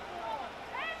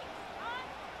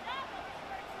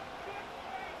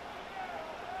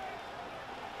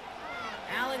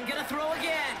 Allen gonna throw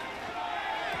again.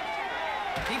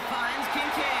 He finds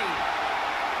Kincaid.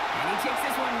 And he takes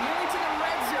this one nearly to the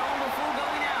red zone before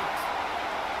going out.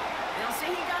 They'll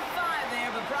say he got 5 there,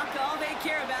 but Brock, all they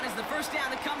care about is the first down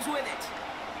that comes with it.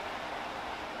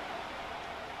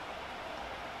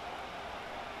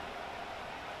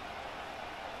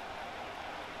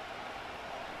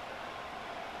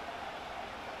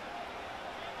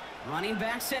 Running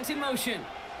back sent in motion.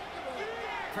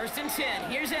 1st and 10.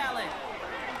 Here's Allen.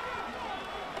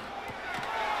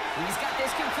 He's got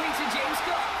this complete to James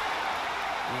Cook.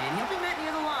 And he'll be met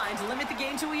near the line to limit the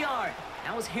gain to a yard.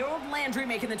 That was Harold Landry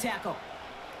making the tackle.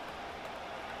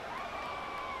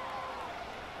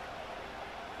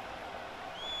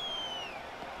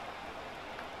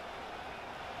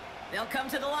 They'll come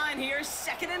to the line here,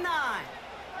 2nd and 9.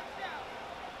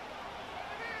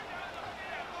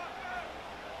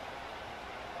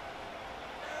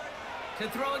 To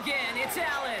throw again, it's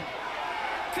Allen.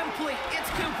 Complete, it's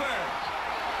Cooper.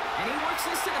 And he works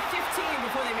this to the 15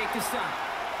 before they make the stop.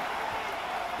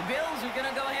 The Bills are going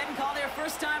to go ahead and call their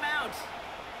first time out.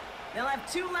 They'll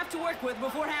have 2 left to work with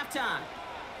before halftime.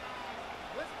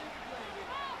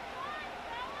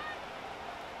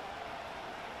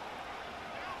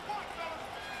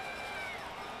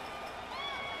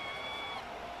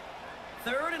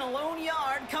 Third and a lone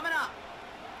yard coming up.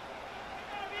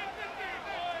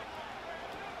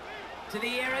 To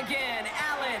the air again,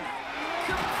 Allen.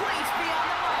 Complete beyond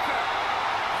the marker.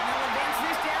 And they'll advance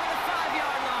this down to the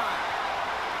 5-yard line.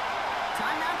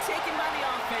 Timeout taken by the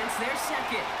offense, their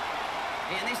 2nd.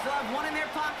 And they still have 1 in their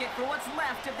pocket for what's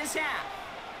left of this half.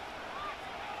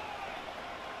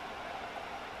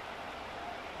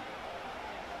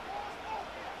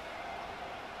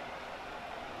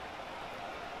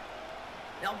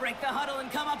 They'll break the huddle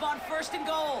and come up on 1st and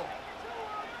goal.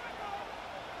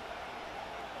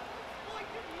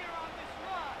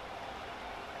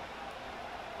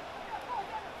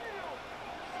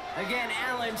 Again,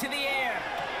 Allen to the air.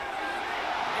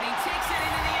 And he takes it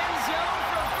into the end zone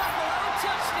for a Buffalo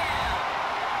touchdown.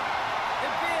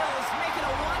 The Bills make it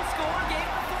a 1-score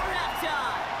game before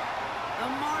halftime.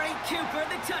 Amari Cooper,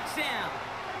 the touchdown.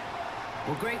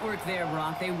 Well, great work there,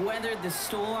 Brock. They weathered the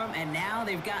storm, and now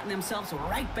they've gotten themselves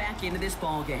right back into this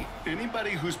ball game.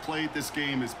 Anybody who's played this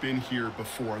game has been here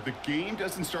before. The game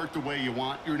doesn't start the way you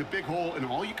want. You're in a big hole, and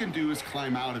all you can do is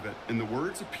climb out of it. And the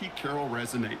words of Pete Carroll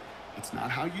resonate. It's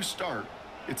not how you start,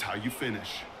 it's how you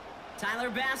finish. Tyler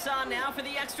Bass on now for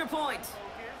the extra point.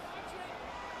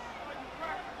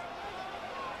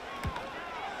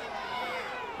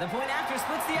 The point after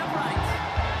splits the upright.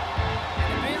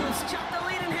 And the Bills chop the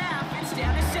lead in half. It's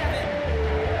down to 7.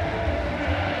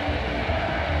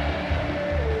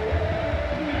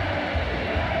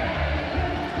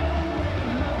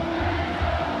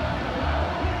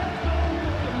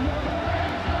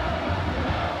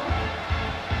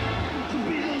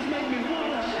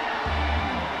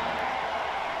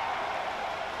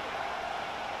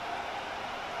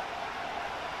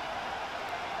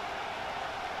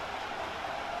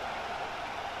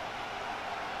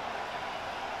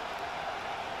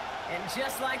 And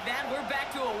just like that, we're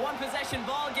back to a 1-possession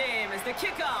ball game as the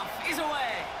kickoff is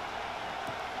away.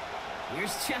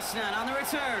 Here's Chestnut on the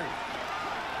return.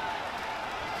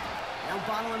 They'll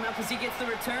bottle him up as he gets the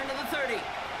return to the 30.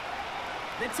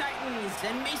 The Titans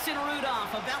and Mason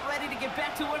Rudolph about ready to get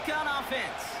back to work on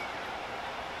offense.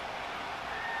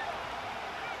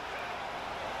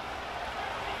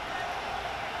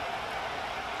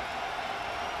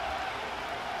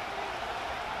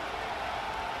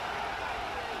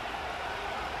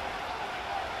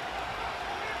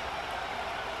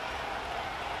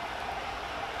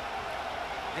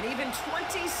 And even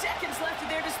 20 seconds left at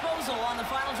their disposal on the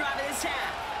final drive of this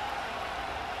half.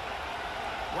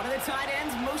 One of the tight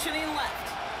ends motioning left.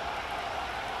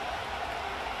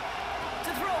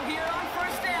 To throw here on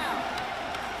 1st down.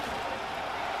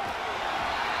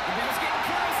 The Bills getting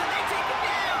close and they take it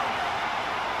down.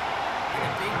 And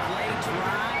a big play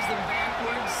drives them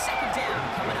backwards. 2nd down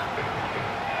coming up.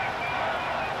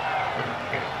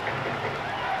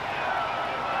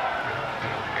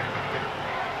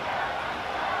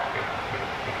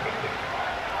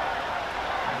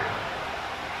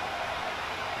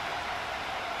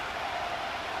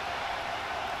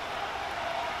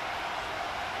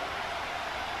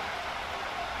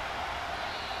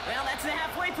 Well, that's the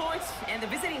halfway point, and the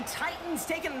visiting Titans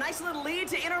taking a nice little lead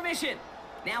to intermission.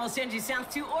 Now we'll send you south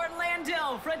to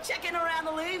Orlando for a check-in around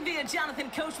the league via Jonathan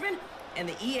Coachman and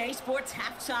the EA Sports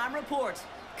Halftime Report.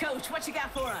 Coach, what you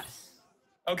got for us?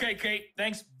 Okay, Kate,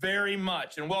 thanks very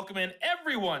much, and welcome in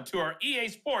everyone to our EA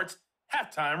Sports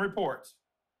Halftime Reports.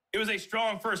 It was a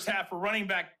strong first half for running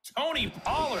back Tony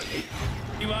Pollard.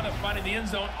 He wound up finding the end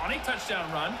zone on a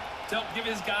touchdown run to help give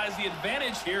his guys the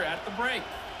advantage here at the break.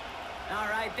 All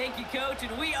right, thank you, Coach,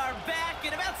 and we are back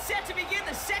and about set to begin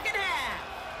the second half.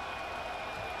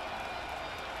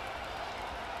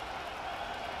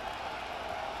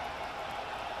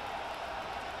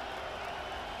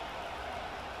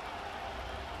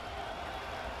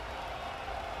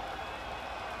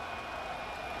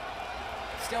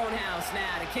 Stonehouse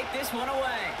now to kick this one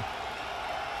away.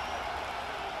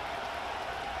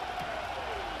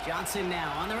 Johnson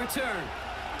now on the return.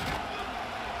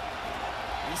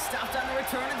 He stopped on the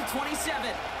return at the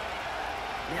 27.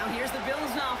 Now here's the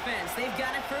Bills offense. They've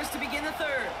got it first to begin the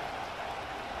third.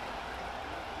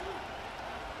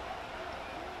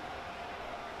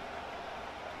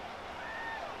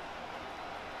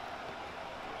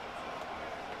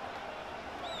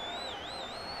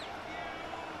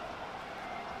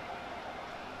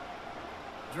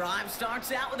 Drive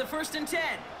starts out with a 1st and 10.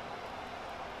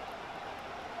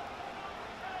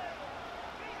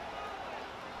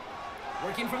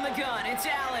 Working from the gun, it's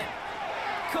Allen.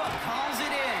 Cook calls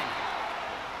it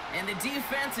in. And the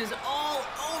defense is all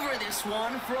over this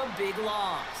one for a big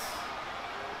loss.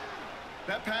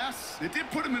 That pass, it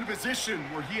did put him in a position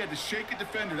where he had to shake a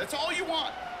defender. That's all you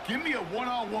want. Give me a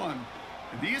one-on-one.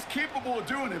 And he is capable of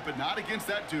doing it, but not against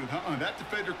that dude. That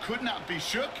defender could not be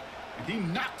shook, and he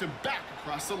knocked him back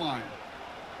across the line.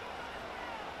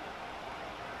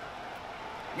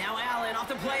 Now Allen off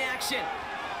the play action.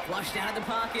 Flushed out of the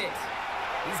pocket.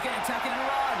 He's going to tuck it and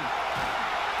run.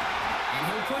 And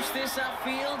he'll push this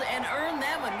upfield and earn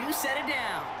them a new set of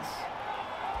downs.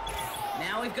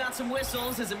 Now we've got some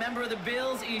whistles as a member of the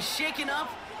Bills is shaken up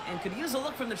and could use a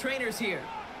look from the trainers here.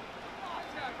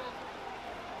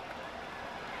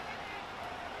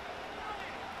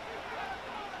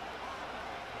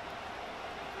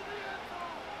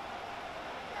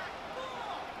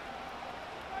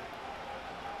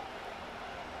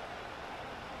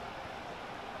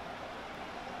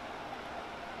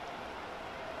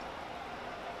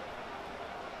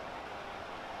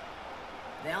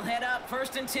 They'll head up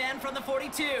 1st and 10 from the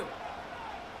 42.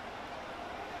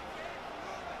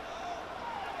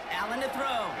 Allen to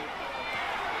throw.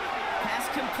 Pass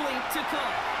complete to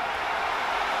Cook.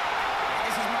 And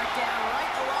this is marked down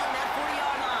right along that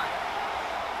 40-yard line.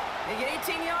 They get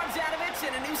 18 yards out of it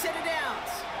and a new set of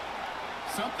downs.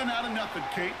 Something out of nothing,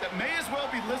 Kate. That may as well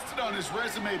be listed on his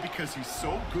resume because he's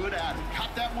so good at it.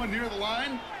 Caught that one near the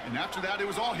line, and after that, it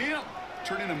was all him.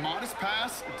 Turning a modest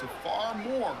pass into far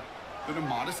more than a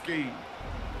modest gain.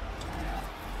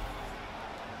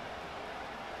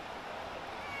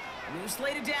 New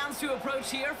slate of downs to approach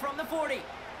here from the 40.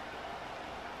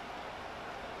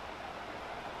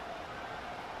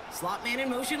 Slot man in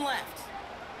motion left.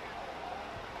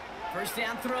 1st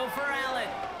down throw for Allen.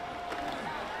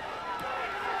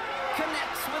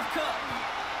 Connects with Cook.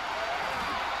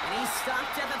 And he's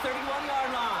stopped at the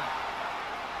 31-yard line.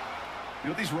 You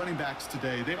know, these running backs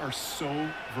today, they are so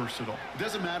versatile. It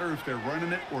doesn't matter if they're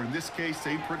running it or, in this case,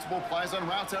 same principle applies on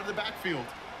routes out of the backfield.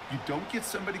 You don't get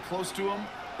somebody close to him,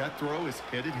 that throw is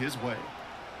headed his way.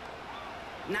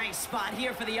 Nice spot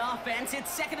here for the offense.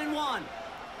 It's 2nd and 1.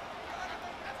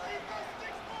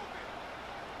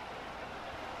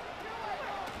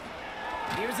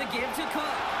 Here's a give to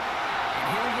Cook. And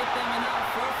he'll get them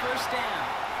enough for a 1st down.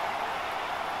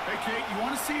 Hey, Kate, you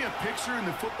want to see a picture in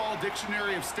the football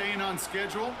dictionary of staying on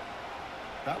schedule?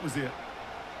 That was it.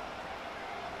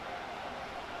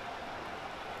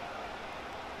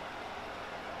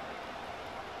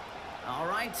 All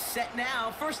right, set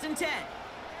now, 1st and 10.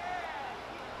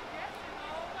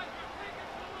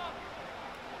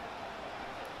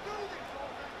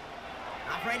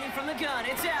 Operating from the gun,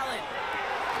 it's Allen.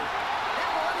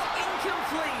 That one's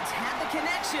incomplete. Had the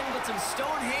connection, but some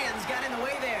stone hands got in the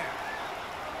way there.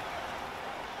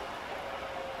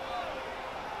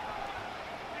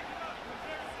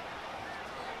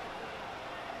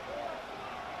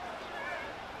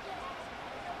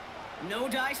 No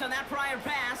dice on that prior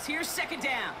pass. Here's 2nd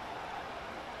down.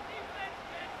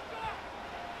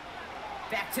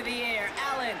 Back to the air.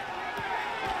 Allen.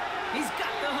 He's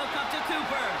got the hook up to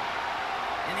Cooper.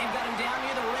 And they've got him down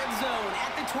near the red zone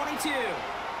at the 22.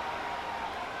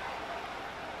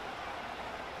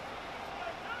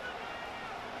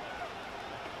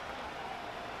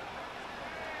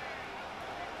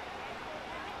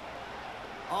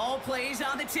 All plays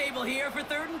on the table here for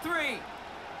 3rd and 3.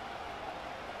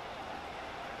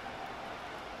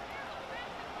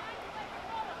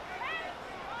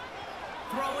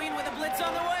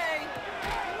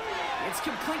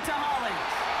 complete to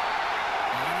Hollins.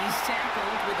 And he's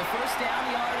tackled with the first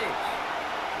down yardage.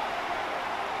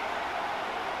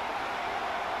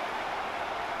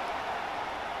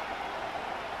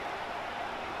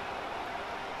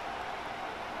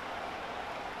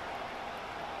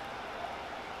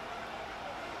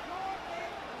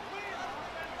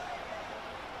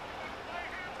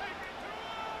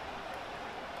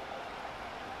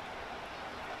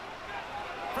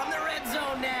 From the red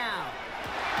zone now.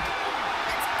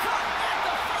 It's caught at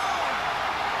the floor.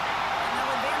 And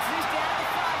they'll advance this down the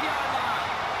 5-yard line.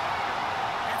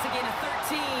 That's a gain of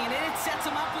 13, and it sets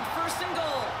them up with first and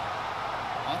goal.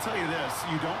 I'll tell you this,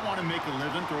 you don't want to make a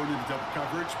living throwing into double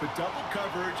coverage, but double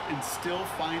coverage and still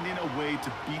finding a way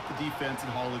to beat the defense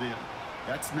and haul it in.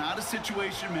 That's not a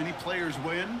situation many players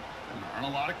win, and there aren't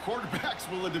a lot of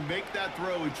quarterbacks willing to make that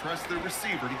throw and trust their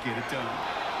receiver to get it done.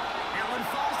 That one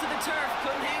falls to the turf,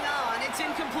 couldn't hang on, it's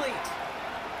incomplete.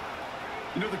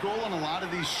 You know, the goal on a lot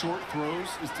of these short throws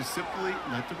is to simply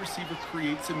let the receiver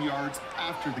create some yards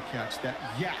after the catch, that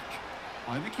yak.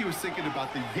 I think he was thinking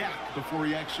about the yak before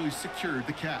he actually secured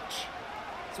the catch.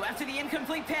 So after the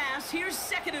incomplete pass, here's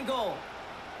second and goal.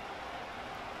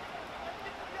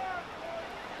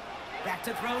 Back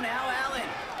to throw now, Allen.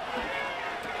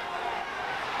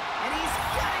 And he's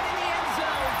got it in the end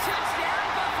zone. Touchdown,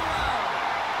 Buffalo.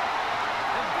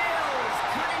 The Bills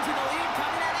cut into the lead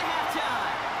coming out of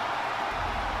halftime.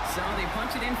 So they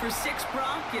punch it in for 6,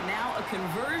 Brock, and now a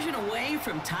conversion away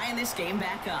from tying this game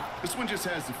back up. This one just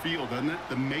has the feel, doesn't it?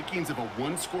 The makings of a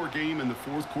one-score game in the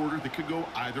fourth quarter that could go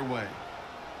either way.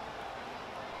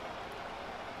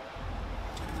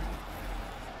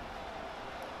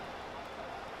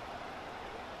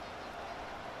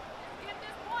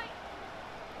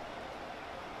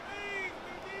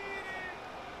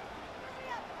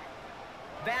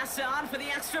 Bass on for the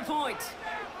extra point.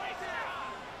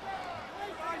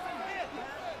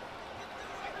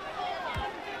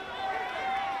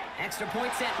 Extra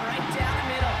point set right down the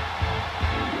middle.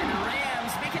 And the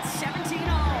Rams make it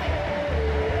 17-all.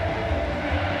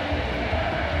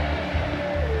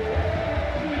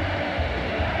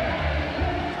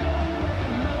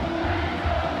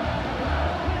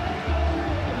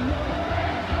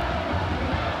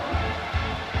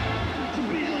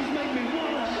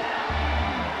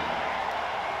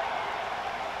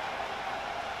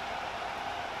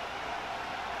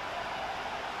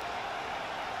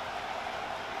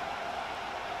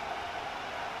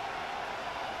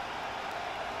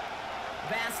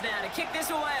 Bass now to kick this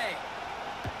away.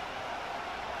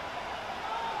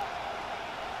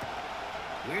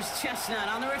 Here's Chestnut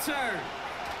on the return.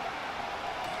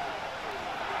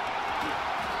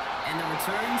 And the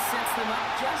return sets them up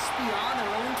just beyond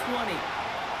their own 20.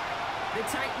 The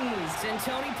Titans and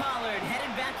Tony Pollard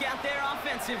headed back out there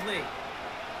offensively.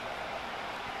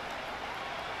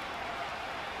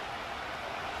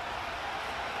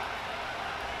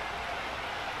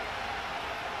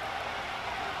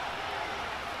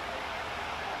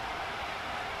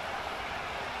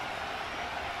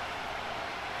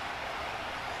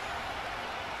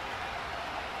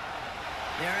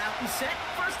 They're out and set,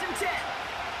 1st and 10.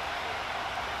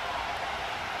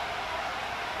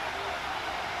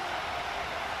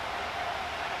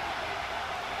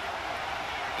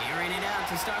 Airing it out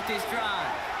to start this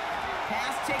drive.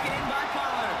 Pass taken in by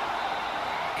Pollard.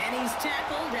 And he's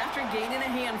tackled after gaining a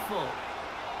handful.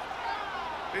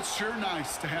 It's sure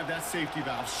nice to have that safety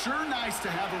valve. Sure nice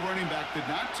to have a running back that's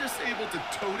not just able to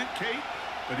tote it, Kate,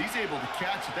 but he's able to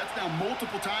catch it. That's now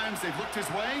multiple times they've looked his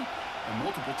way. And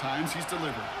multiple times he's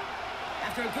delivered.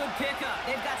 After a good pickup,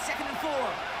 they've got 2nd and 4.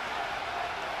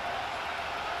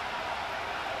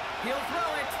 He'll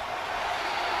throw it.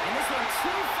 And this one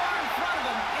too far in front of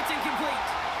him. It's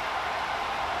incomplete.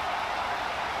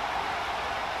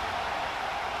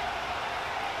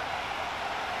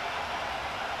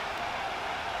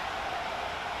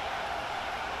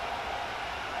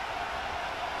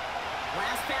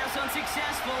 Last pass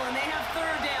unsuccessful, and they have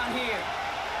 3rd down here.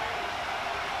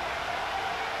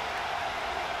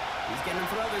 He's going to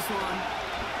throw this one.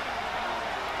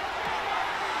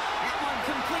 That one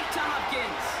complete to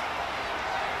Hopkins.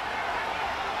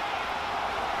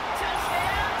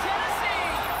 Touchdown,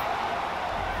 Tennessee!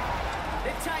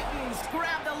 The Titans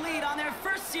grab the lead on their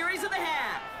first series of the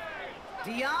half.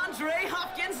 DeAndre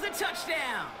Hopkins, the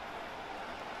touchdown.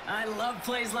 I love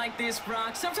plays like this,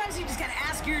 Brock. Sometimes you just got to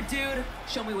ask your dude,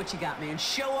 show me what you got, man.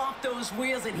 Show off those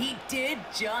wheels, and he did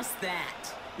just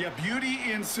that. Yeah, beauty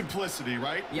in simplicity,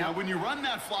 right? Yep. Now, when you run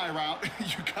that fly route,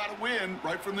 you got to win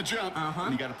right from the jump.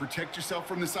 And you got to protect yourself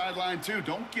from the sideline, too.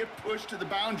 Don't get pushed to the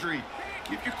boundary.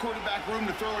 Give your quarterback room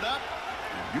to throw it up,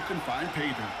 and you can find pay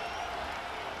dirt.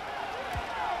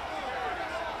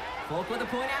 Folk with a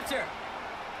point after.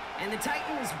 And the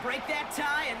Titans break that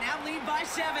tie and now lead by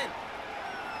 7.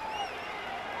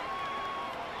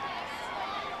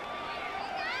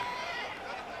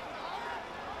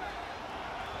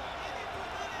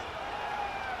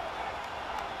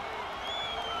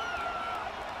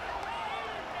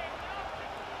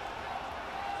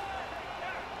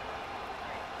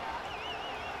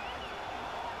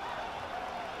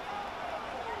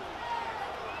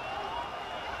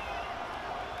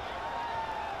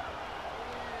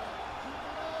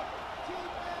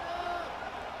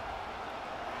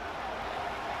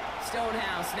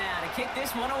 Stonehouse now to kick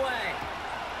this one away.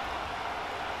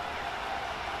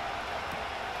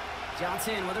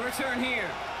 Johnson with a return here.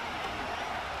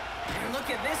 And look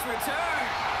at this return.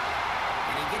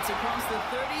 And he gets across the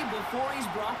 30 before he's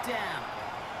brought down.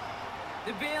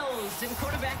 The Bills and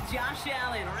quarterback Josh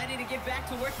Allen ready to get back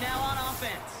to work now on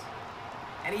offense.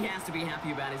 And he has to be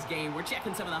happy about his game. We're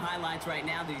checking some of the highlights right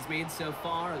now that he's made so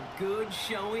far. A good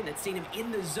showing that's seen him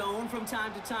in the zone from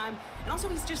time to time. And also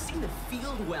he's just seen the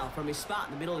field well from his spot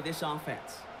in the middle of this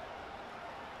offense.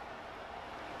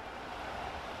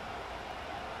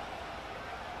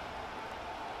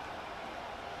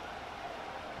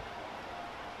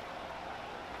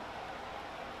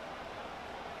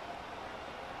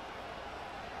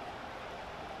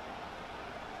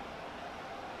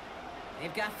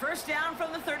 They've got first down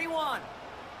from the 31.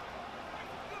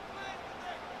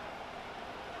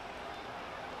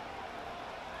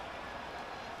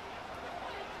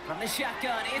 From the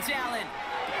shotgun, it's Allen.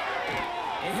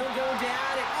 And he'll go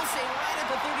down, and we'll say right at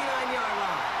the 39-yard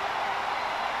line.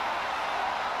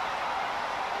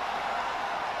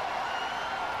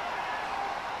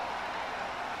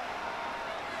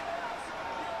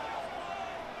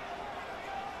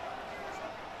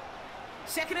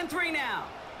 Second and 3 now.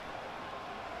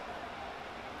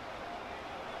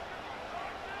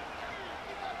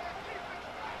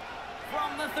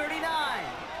 From the 39.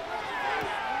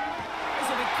 This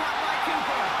will be caught by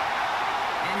Cooper.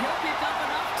 And he'll pick up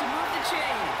enough to move the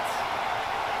chains.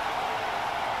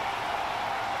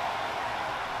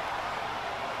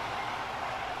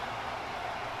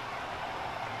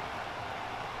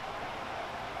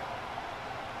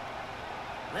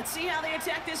 Let's see how they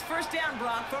attack this first down,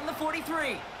 Brock, from the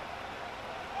 43.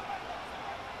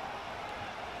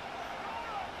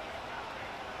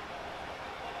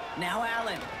 Now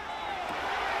Allen.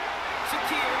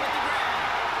 Shakir with the grab.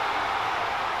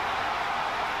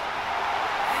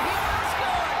 And he will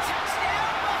score.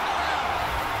 Touchdown, Buffalo.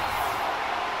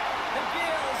 The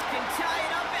Bills can tie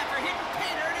it up after hitting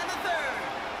Painter in the third.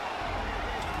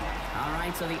 All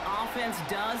right, so the offense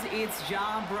does its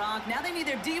job, Brock. Now they need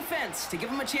their defense to give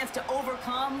them a chance to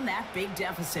overcome that big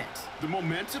deficit. The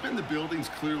momentum in the building's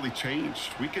clearly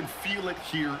changed. We can feel it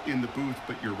here in the booth,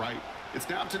 but you're right. It's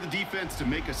now up to the defense to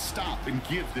make a stop and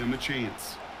give them a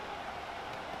chance.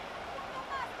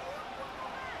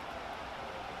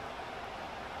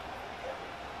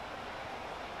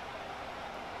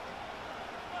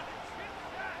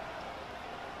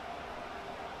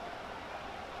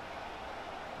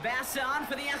 Bass on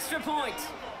for the extra point.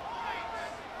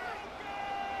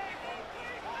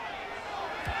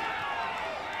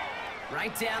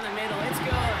 Right down the middle, it's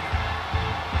good.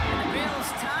 And the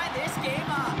Bills tie this game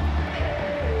up.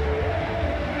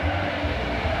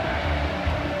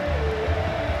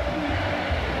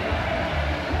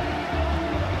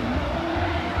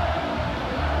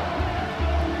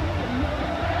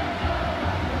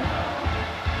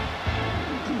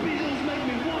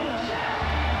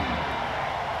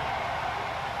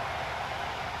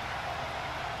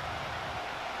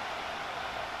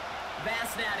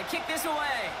 Bass now to kick this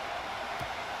away.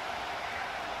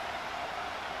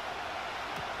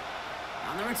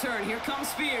 On the return, here comes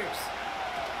Spears.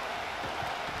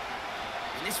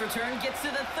 And this return gets to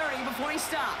the 30 before he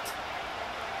stopped.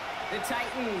 The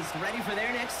Titans ready for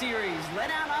their next series.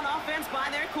 Led out on offense by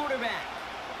their quarterback.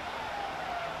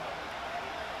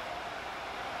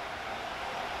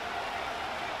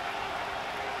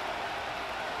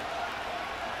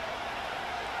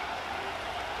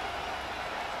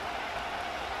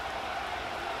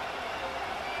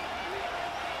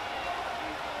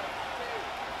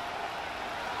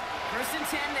 First and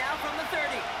 10 now from the 30.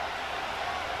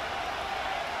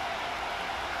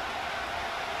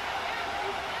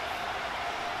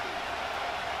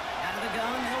 Out of the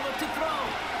gun, they'll look to throw.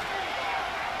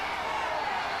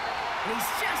 And he's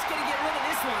just going to get rid of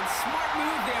this one. Smart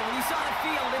move there. When you saw the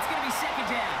field, it's going to be second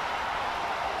down.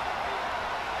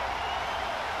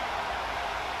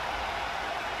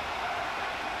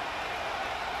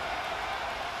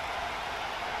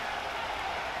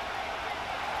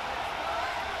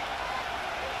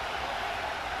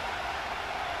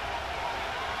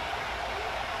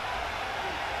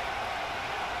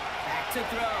 to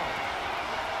throw.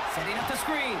 Setting up the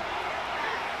screen.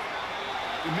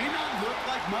 It may not look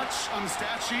like much on the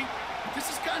stat sheet, but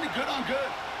this is kind of good on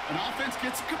good. An offense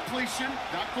gets a completion,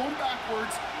 not going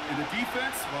backwards, and the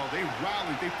defense, well, they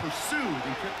rallied, they pursued,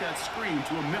 and kept that screen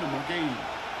to a minimal gain.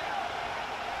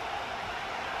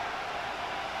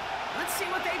 Let's see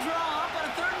what they draw up on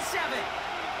a 3rd and 7.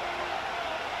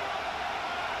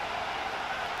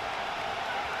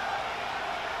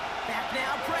 Back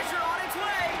now, pressure on its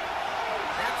way.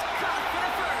 That's caught for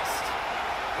the first.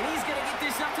 And he's going to get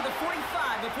this up to the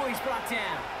 45 before he's brought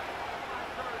down.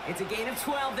 It's a gain of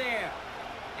 12 there.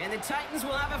 And the Titans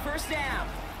will have a first down.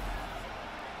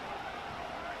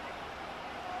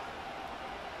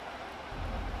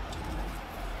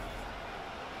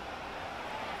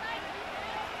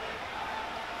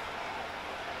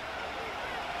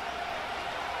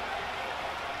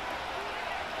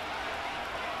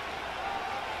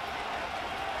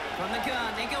 From the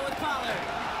gun, they go with Pollard.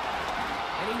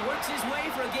 And he works his way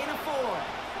for a gain of 4.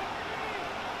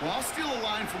 Well, I'll steal a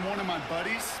line from one of my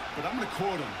buddies, but I'm going to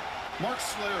quote him. Mark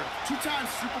Schlereth, 2-time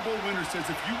Super Bowl winner, says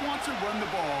if you want to run the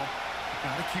ball, you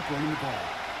got to keep running the ball.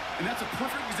 And that's a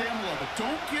perfect example of it.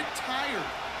 Don't get tired.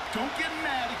 Don't get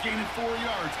mad at gaining 4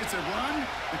 yards. It's a run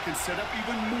that can set up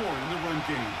even more in the run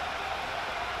game.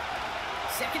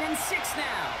 2nd and 6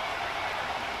 now.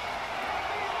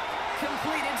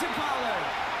 Completed to Pollard.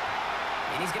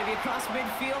 And he's going to be across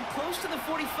midfield, close to the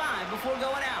 45 before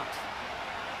going out.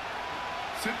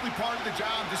 Simply part of the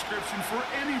job description for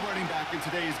any running back in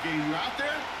today's game. You're out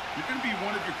there, you're going to be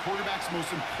one of your quarterback's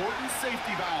most important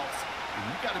safety valves. And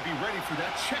you've got to be ready for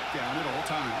that check down at all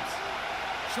times.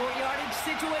 Short yardage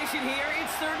situation here.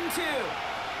 It's 3rd and 2.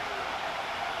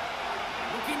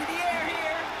 Looking to the air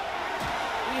here.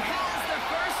 He has the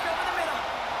first over the middle.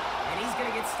 And he's going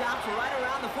to get stopped right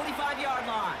around the 45-yard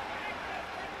line.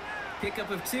 Pickup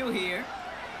of 2 here.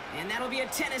 And that'll be a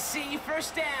Tennessee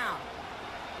first down.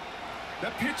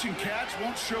 That pitch and catch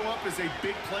won't show up as a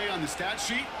big play on the stat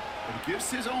sheet, but it gives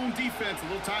his own defense a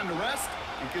little time to rest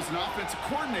and gives an offensive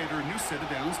coordinator a new set of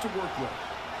downs to work with.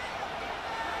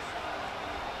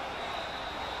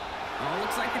 Oh,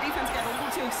 looks like the defense got a little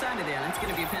too excited there. That's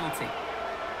going to be a penalty.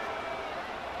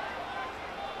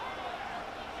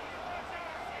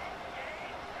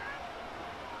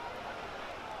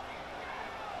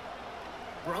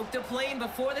 Broke the plane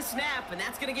before the snap, and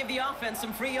that's going to give the offense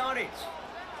some free yardage.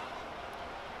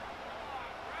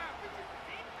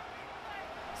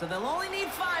 So they'll only need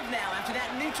 5 now after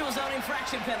that neutral zone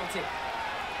infraction penalty.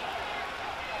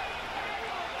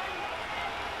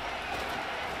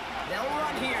 They'll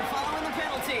run here following the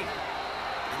penalty.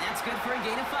 And that's good for a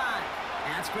gain of 5.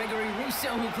 That's Gregory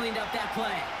Rousseau who cleaned up that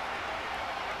play.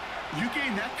 You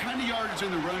gain that kind of yardage in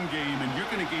the run game, and you're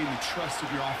going to gain the trust of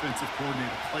your offensive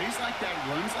coordinator. Plays like that,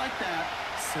 runs like that,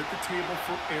 set the table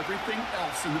for everything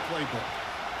else in the playbook.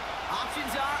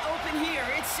 Options are open here.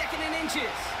 It's 2nd and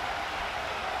inches.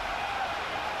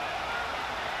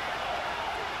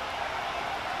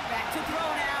 Back to throw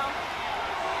now.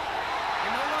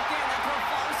 And no luck there. That throw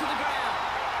falls to the ground.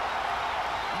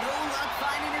 No luck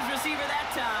finding his receiver that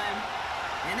time.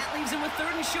 And that leaves him with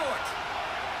 3rd and short.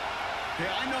 Hey,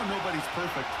 I know nobody's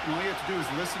perfect. All you have to do is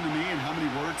listen to me and how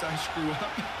many words I screw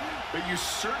up. But you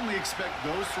certainly expect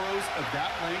those throws of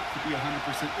that length to be 100%.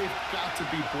 They've got to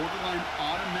be borderline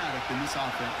automatic in this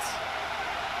offense.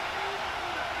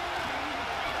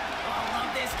 Oh, I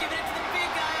love this. Giving it to the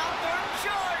big guy on 3rd and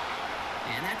short.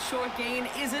 And that short gain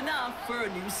is enough for a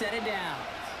new set of downs.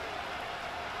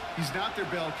 He's not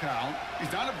their bell cow.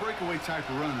 He's not a breakaway type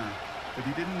of runner, but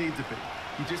he didn't need to be.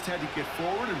 He just had to get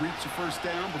forward and reach the first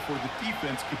down before the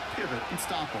defense could pivot and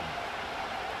stop him.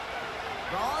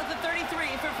 Ball at the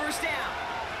 33 for first down.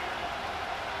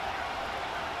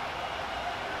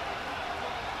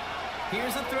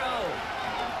 Here's a throw.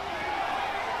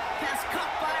 Pass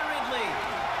caught by Ridley.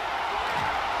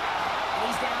 And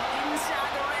he's down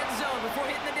inside the red zone before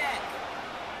hitting the deck.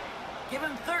 Give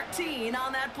him 13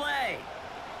 on that play.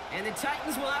 And the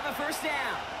Titans will have a first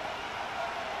down.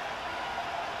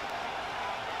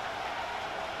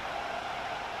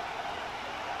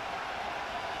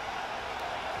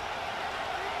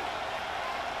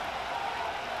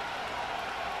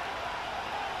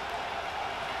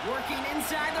 Working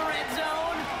inside the red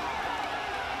zone.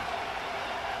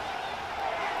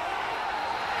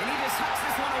 And he just hucks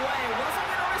this one away. Wasn't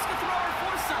going to risk a throw or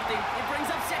force something. It brings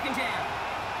up 2nd down.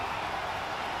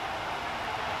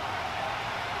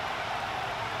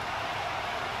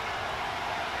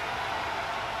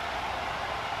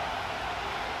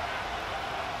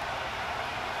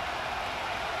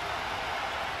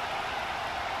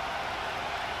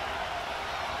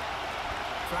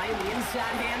 Trying the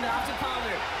inside handoff to Pollard.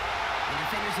 The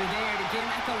defenders are there to get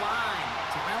him at the line.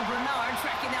 Terrell Bernard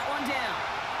tracking that one down.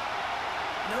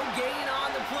 No gain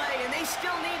on the play, and they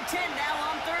still need 10 now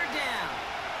on third down.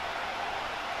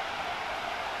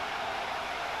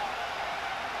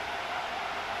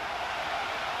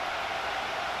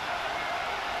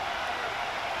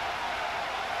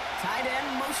 Tight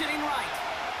end motioning right.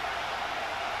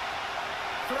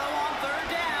 Throw on third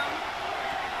down.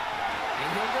 And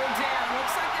he'll go down.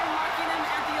 Looks like they're marking him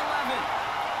at the 11.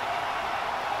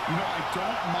 You know, I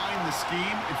don't mind the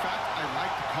scheme. In fact, I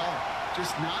like the call.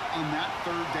 Just not on that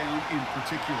third down in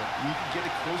particular. You can get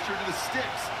it closer to the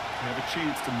sticks to have a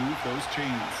chance to move those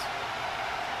chains.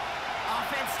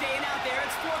 Offense staying out there.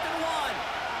 It's 4th and 1.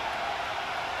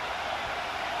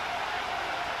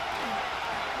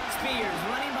 Spears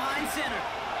running behind center.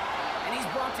 And he's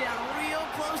brought down real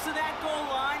close to that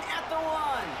goal line at the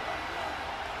 1.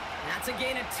 That's a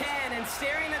gain of 10, and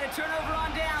staring at a turnover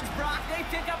on downs, Brock, they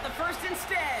pick up the first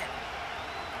instead.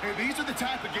 Hey, these are the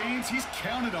type of gains he's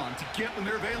counted on to get when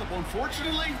they're available.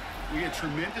 Unfortunately, we had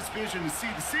tremendous vision to see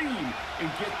the seam and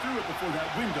get through it before that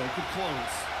window could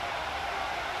close.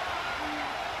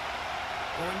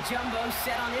 Going jumbo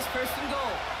set on this first and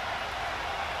goal.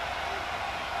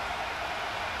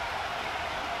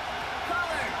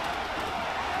 Pollard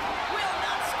will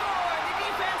not score. The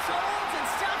defense holds and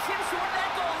stops him short of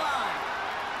that goal line.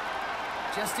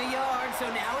 Just a yard, so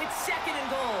now it's 2nd and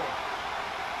goal.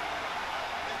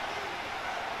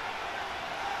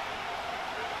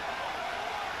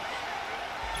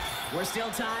 We're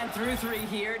still tied through 3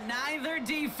 here. Neither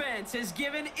defense has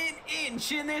given an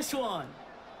inch in this one.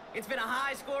 It's been a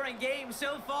high-scoring game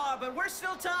so far, but we're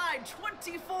still tied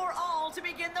 24-all to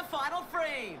begin the final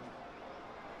frame.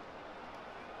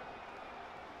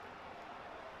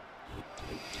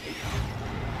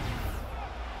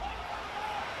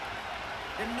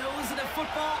 The nose of the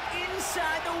football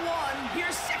inside the 1.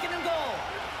 Here's 2nd and goal.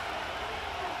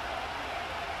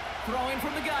 Throwing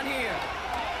from the gun here.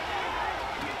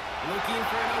 Looking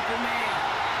for an open man.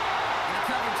 And the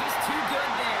cover just too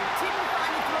good there. Didn't find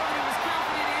the throw that he was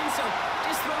confident in, so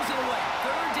just throws it away.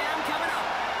 3rd down coming up.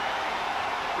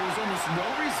 There was almost no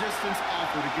resistance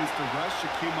offered against the rush that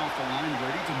came off the line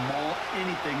ready to maul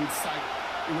anything in sight.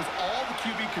 It was all the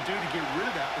QB could do to get rid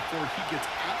of that before he gets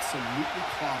absolutely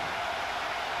clobbered.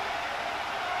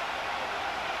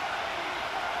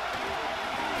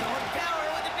 Going power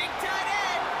with a big tight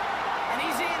end. And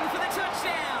he's in for the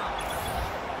touchdown.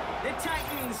 The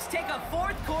Titans take a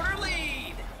 4th quarter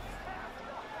lead.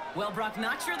 Well, Brock,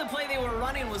 not sure the play they were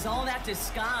running was all that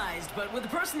disguised, but with the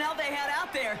personnel they had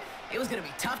out there, it was going to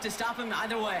be tough to stop him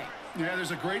either way. Yeah,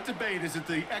 there's a great debate. Is it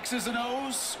the X's and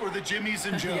O's or the Jimmies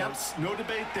and Joes? Yep. No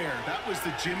debate there. That was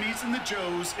the Jimmies and the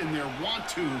Joes in their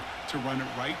want-to run it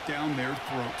right down their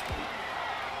throat.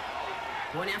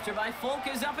 One after by Folk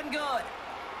is up and good.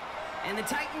 And the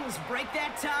Titans break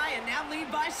that tie and now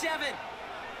lead by 7.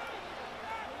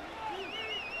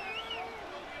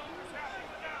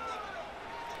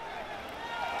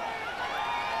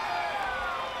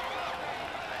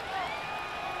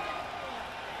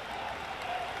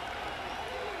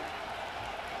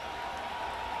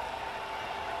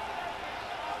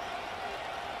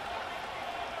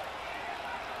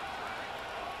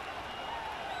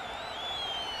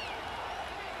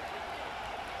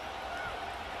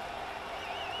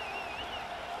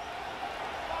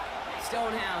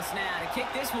 Stonehouse now to kick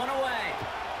this one away.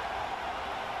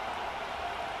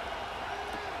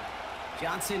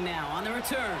 Johnson now on the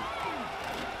return.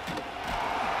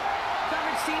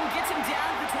 Coverage team gets him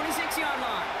down at the 26-yard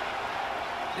line.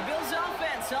 The Bills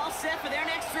offense all set for their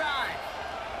next drive.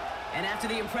 And after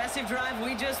the impressive drive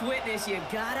we just witnessed, you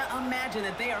gotta imagine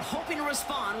that they are hoping to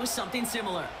respond with something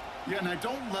similar. Yeah, and I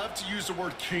don't love to use the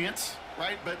word can't,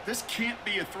 right? But this can't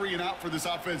be a 3-and-out for this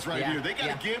offense right here. They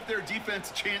got to give their defense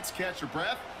a chance to catch their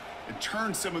breath and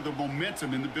turn some of the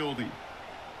momentum in the building.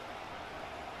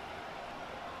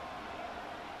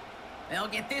 They'll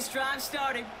get this drive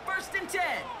started. 1st and 10.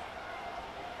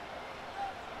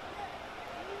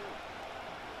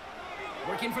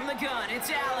 Working from the gun, it's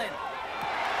Allen.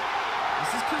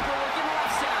 This is Cooper working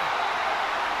left side.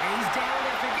 And he's down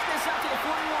after getting this up to the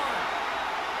 41.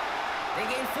 They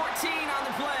gain 14 on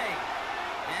the play.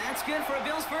 And that's good for a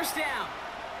Bills first down.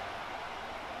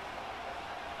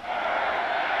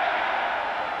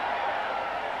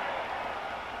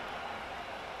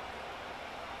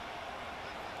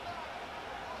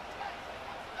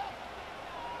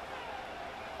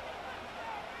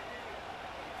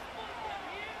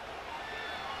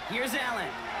 Here's Allen.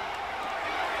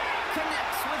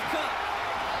 Connects with Cook.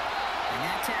 And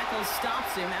that tackle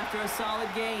stops him after a solid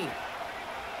gain.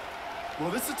 Well,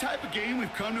 this is the type of game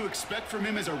we've come to expect from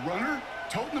him as a runner,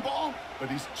 toting the ball, but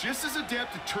he's just as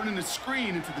adept at turning the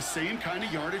screen into the same kind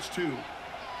of yardage, too.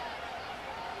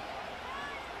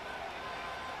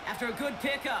 After a good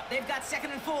pickup, they've got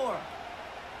 2nd and 4.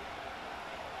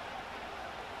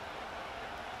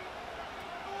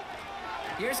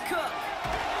 Here's Cook.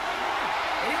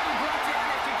 And he'll be brought down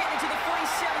after getting to the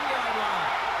 47-yard line.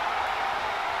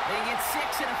 They get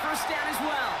 6 and a first down as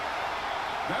well.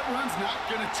 That run's not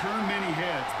going to turn many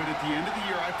heads, but at the end of the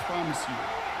year, I promise you,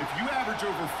 if you average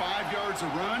over 5 yards a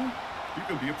run, you're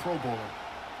going to be a Pro Bowler.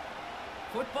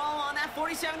 Football on that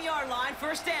 47-yard line,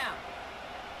 first down.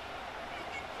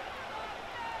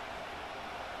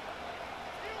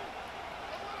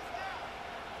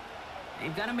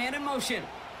 They've got a man in motion.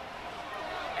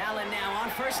 Allen now on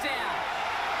first down.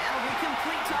 That'll be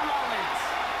complete to Hollins.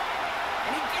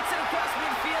 And he gets it across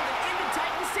midfield and into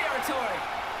Titans territory.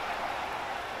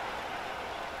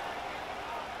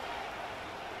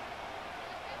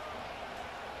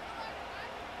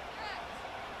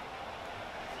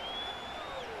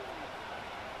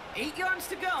 Eight yards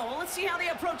to go. Well, let's see how they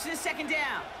approach this second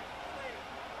down.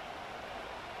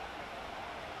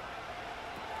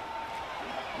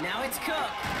 Now it's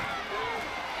Cook.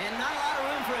 And not a lot of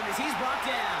room for him as he's brought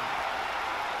down.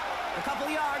 A couple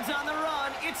yards on the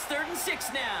run. It's 3rd and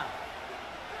 6 now.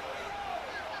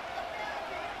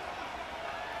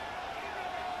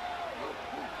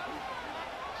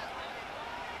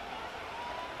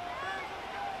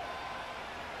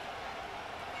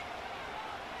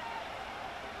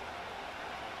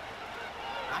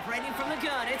 Operating from the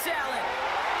gun, it's Allen.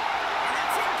 And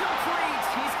that's incomplete.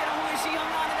 He's going to wish he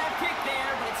hung on to that pick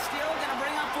there, but it's still going to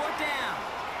bring up 4th down.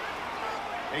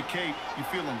 Hey, Kate, you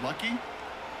feeling lucky?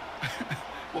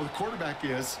 Well, the quarterback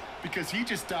is, because he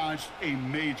just dodged a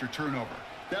major turnover.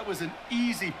 That was an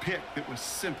easy pick that was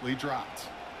simply dropped.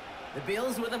 The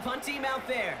Bills with a punt team out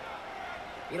there.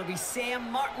 It'll be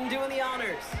Sam Martin doing the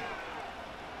honors.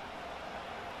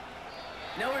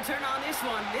 No return on this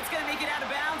one. It's going to make it out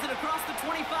of bounds and across the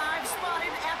 25,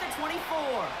 spotted at the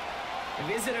 24. The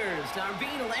visitors are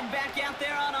being led back out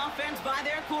there on offense by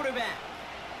their quarterback.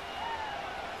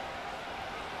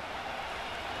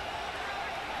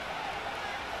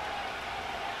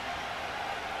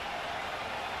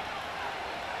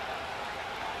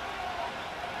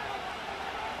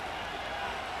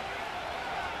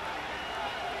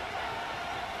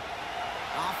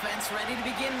 Offense ready to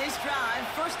begin this drive.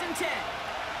 1st and 10.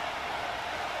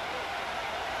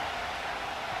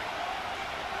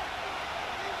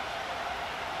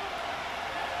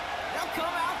 They'll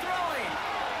come out throwing.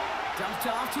 Dumped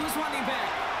off to his running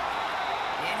back.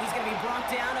 And he's going to be brought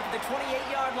down up at the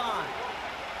 28-yard line.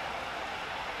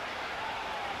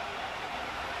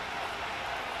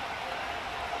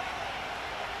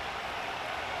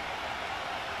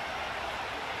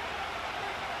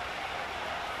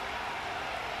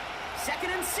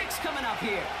 Second and 6 coming up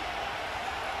here.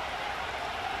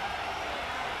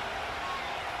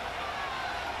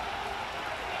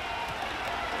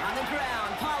 On the ground,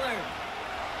 Pollard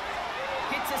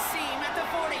hits a seam at the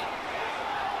 40.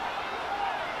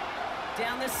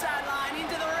 Down the sideline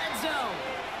into the red zone.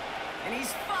 And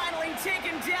he's finally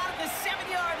taken down at the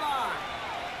 7-yard line.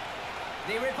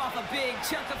 They rip off a big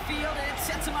chunk of field, and it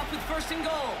sets him up with 1st and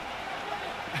goal.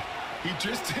 He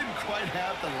just didn't quite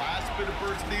have the last bit of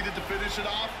burst needed to finish it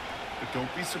off, but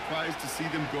don't be surprised to see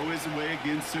them go his way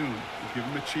again soon. We'll give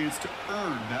him a chance to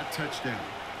earn that touchdown.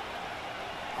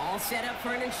 All set up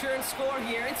for an insurance score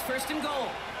here. It's 1st and goal.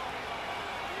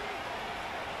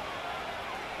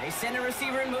 They send a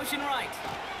receiver in motion right.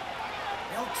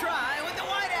 They'll try with the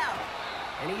wide out.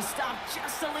 And he stopped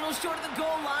just a little short of the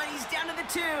goal line. He's down to the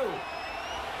 2.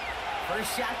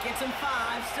 First shot gets him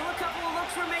 5. Still a couple of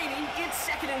looks remaining. It's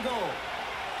 2nd and goal.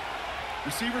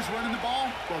 Receivers running the ball,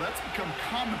 well, that's become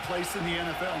commonplace in the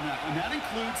NFL now, and that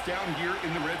includes down here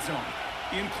in the red zone.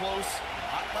 In close,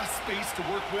 a lot less space to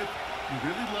work with. You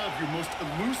really love your most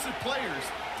elusive players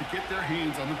to get their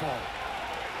hands on the ball.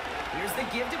 Here's the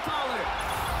give to Pollard.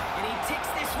 And he takes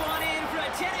this one in for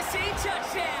a Tennessee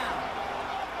touchdown.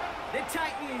 The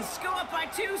Titans go up by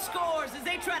 2 scores as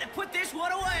they try to put this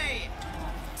one away.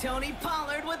 Tony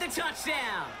Pollard with the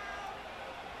touchdown.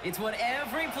 It's what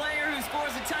every player who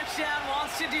scores a touchdown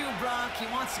wants to do, Brock. He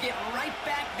wants to get right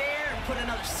back there and put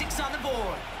another 6 on the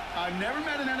board. I've never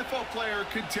met an NFL player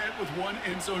content with one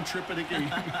end zone trip in a game.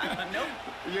 Nope.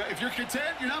 Yeah, if you're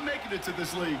content, you're not making it to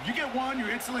this league. You get one, you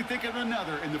instantly think of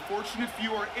another, and the fortunate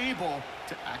few are able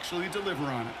to actually deliver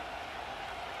on it.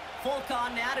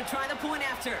 Fulcon now to try the point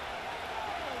after.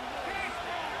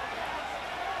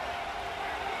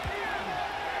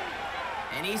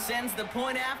 And he sends the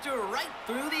point after right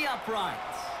through the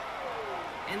uprights.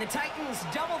 And the Titans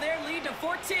double their lead to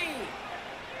 14.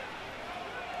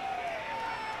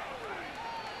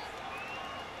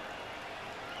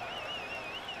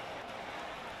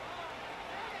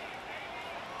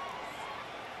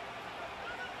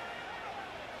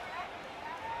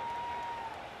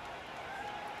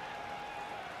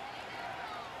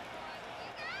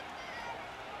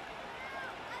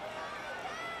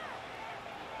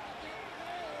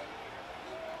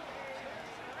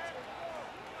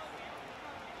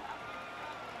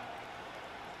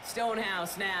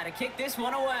 Stonehouse now to kick this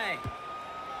one away.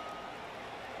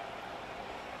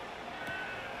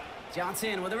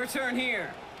 Johnson with a return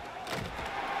here.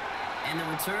 And the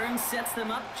return sets them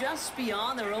up just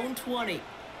beyond their own 20.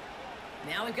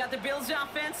 Now we've got the Bills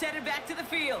offense headed back to the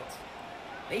field.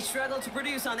 They struggled to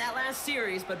produce on that last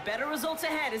series, but better results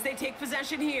ahead as they take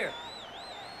possession here.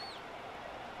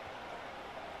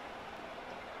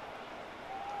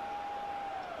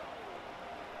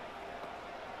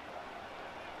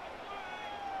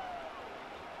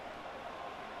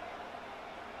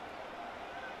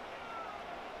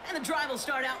 And the drive will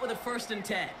start out with a 1st and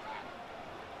 10.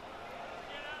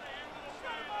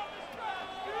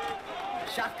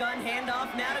 Shotgun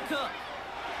handoff now to Cook.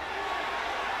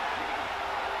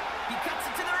 He cuts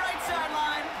it to the right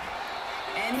sideline.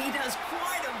 And he does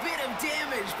quite a bit of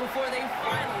damage before they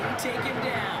finally take him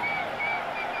down.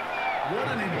 What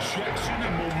an injection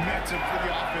of momentum for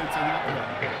the offense on that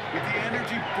play. With the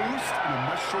energy boost in a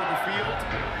much shorter field,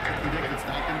 I predict it's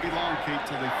not going to be long, Kate,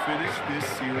 till they finish this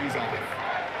series off.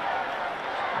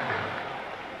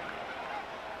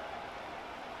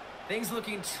 Things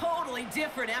looking totally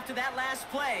different after that last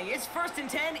play. It's 1st and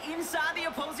 10 inside the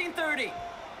opposing 30.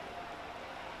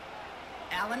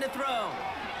 Allen to throw.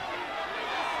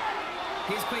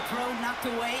 His quick throw knocked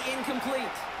away, incomplete.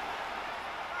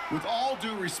 With all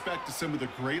due respect to some of the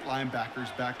great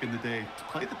linebackers back in the day, to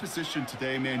play the position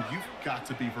today, man, you've got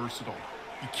to be versatile.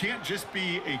 You can't just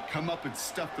be a come up and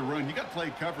stuff the run. You got to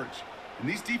play coverage. And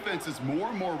these defenses more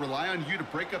and more rely on you to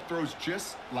break up throws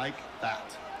just like that.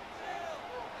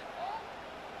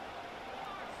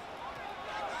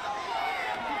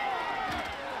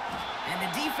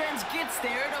 Defense gets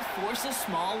there to force a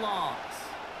small loss.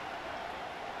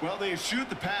 Well, they shoot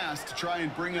the pass to try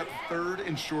and bring up 3rd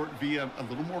and short via a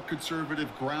little more conservative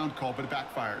ground call, but it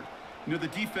backfired. You know, the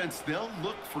defense, they'll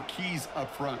look for keys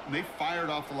up front, and they fired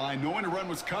off the line knowing a run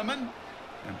was coming,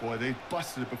 and boy, they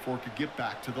busted it before it could get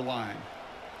back to the line.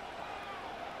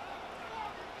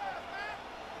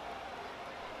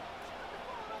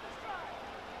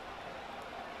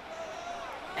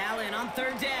 Allen on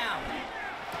 3rd down.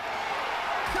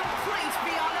 Complete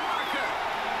beyond the marker.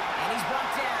 And he's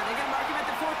brought down. They're going to mark him at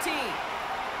the 14.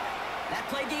 That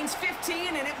play gains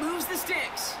 15, and it moves the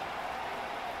sticks.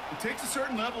 It takes a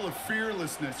certain level of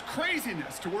fearlessness,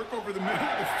 craziness to work over the middle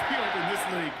of the field in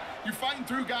this league. You're fighting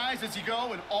through guys as you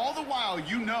go, and all the while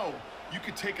you know you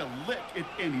could take a lick at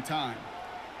any time.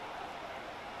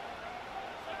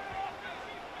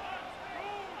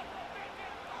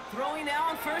 Throwing now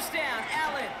on 1st down,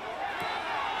 Allen.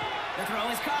 The throw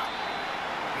is caught.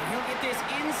 And he'll get this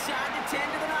inside the 10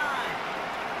 to the 9.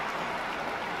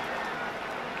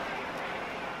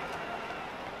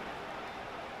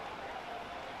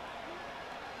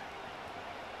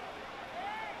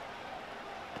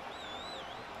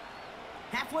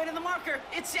 Halfway to the marker,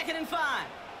 it's 2nd and 5.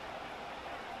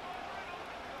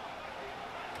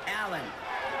 Allen.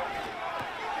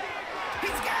 He's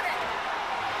got it!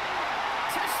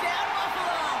 Touchdown,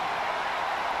 Buffalo!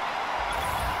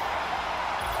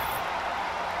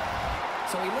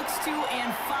 So he looks to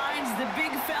and finds the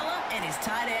big fella, and his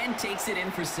tight end takes it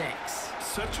in for 6.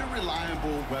 Such a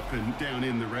reliable weapon down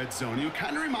in the red zone. It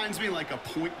kind of reminds me like a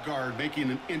point guard making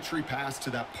an entry pass to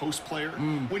that post player.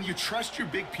 When you trust your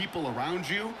big people around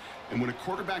you, and when a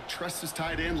quarterback trusts his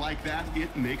tight end like that,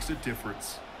 it makes a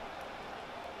difference.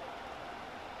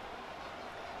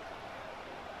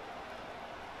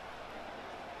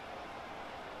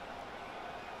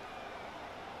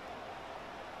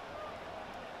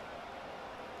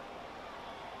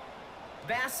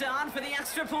 Bass on for the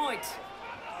extra point.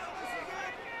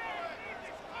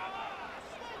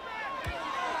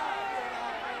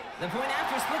 The point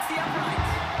after splits the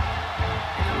uprights.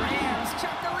 And the Rams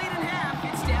chop the lead in half.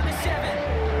 It's down to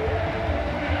 7.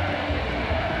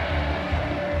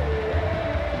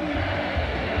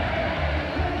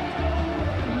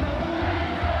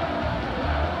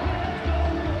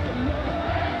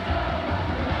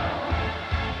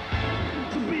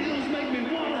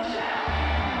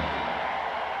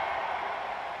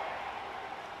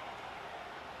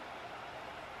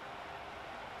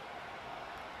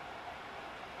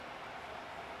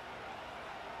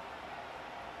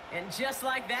 And just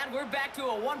like that, we're back to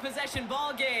a one-possession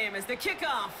ball game as the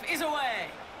kickoff is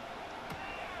away.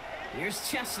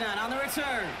 Here's Chestnut on the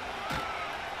return.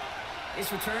 This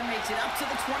return makes it up to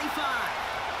the 25.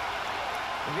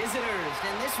 The visitors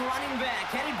and this running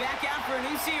back headed back out for a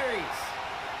new series.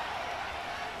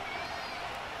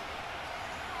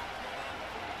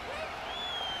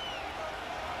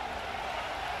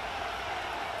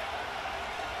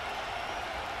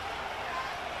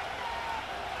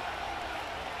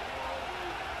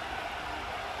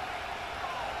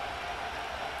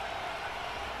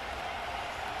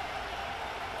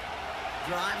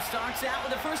 Drive starts out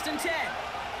with a 1st and 10.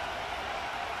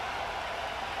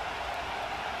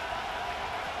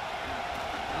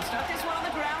 They'll start this one on the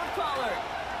ground with Pollard.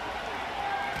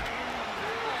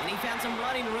 And he found some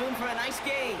running room for a nice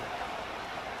gain.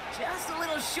 Just a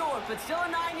little short, but still a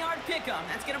 9-yard pickup.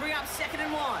 That's going to bring up 2nd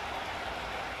and 1.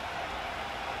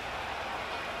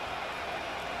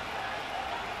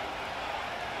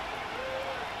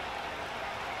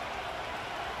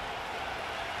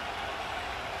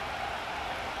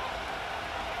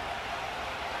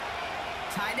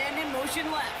 Tight end in motion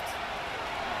left.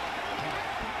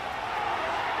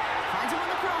 Finds him on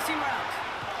the crossing route.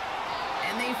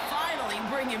 And they finally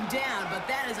bring him down, but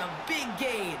that is a big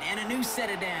gain and a new set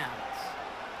of downs.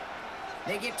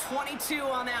 They get 22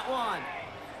 on that one.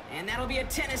 And that'll be a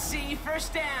Tennessee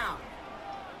 1st down.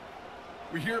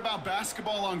 We hear about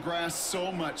basketball on grass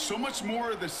so much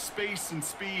more of the space and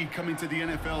speed coming to the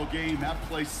NFL game. That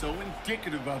play's so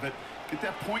indicative of it. Get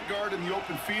that point guard in the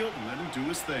open field and let him do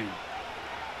his thing.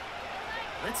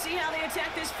 Let's see how they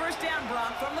attack this 1st down,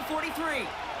 Brock, from the 43.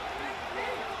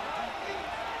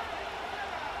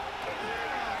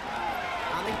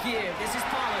 On the give, this is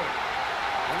Pollard.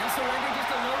 And they'll surrender just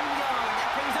a lone yard. That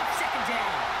brings up 2nd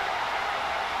down.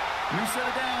 New set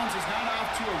of downs is not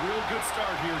off to a real good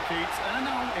start here, Kate. I don't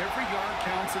know, every yard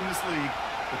counts in this league.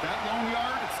 But that lone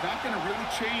yard, it's not going to really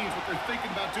change what they're thinking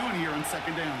about doing here on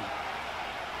 2nd down.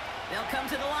 They'll come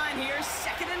to the line here,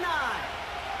 2nd and 9.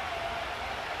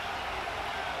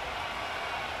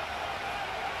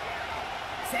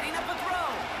 Setting up a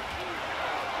throw.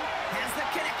 Has the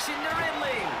connection to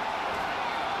Ridley.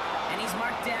 And he's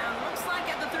marked down, looks like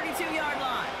at the 32-yard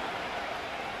line.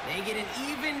 They get an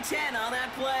even 10 on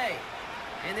that play.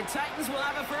 And the Titans will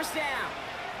have a 1st down.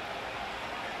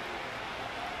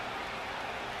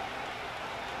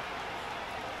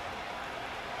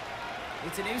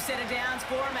 It's a new set of downs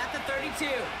for him at the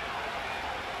 32.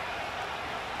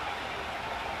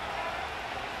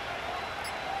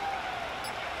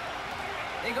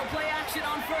 They go play action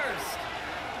on 1st.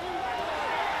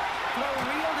 Throw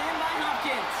reeled in by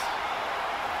Hopkins.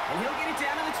 And he'll get it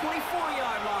down to the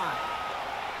 24-yard line.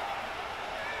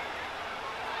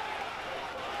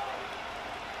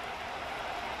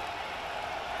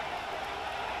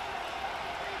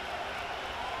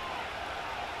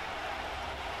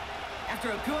 After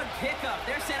a good pickup,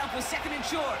 they're set up with 2nd and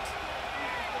short.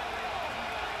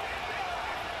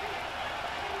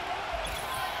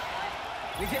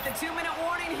 We've hit the 2-minute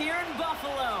warning here in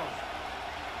Buffalo.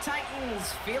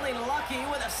 Titans feeling lucky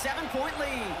with a 7-point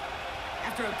lead.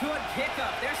 After a good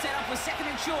pickup, they're set up with 2nd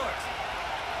and short.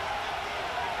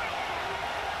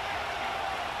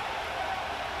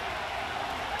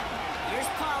 Here's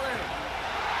Pollard.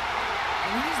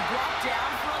 And he's brought down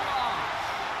for a loss.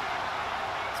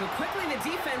 So quickly the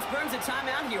defense burns a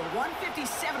timeout here.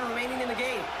 1:57 remaining in the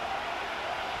game.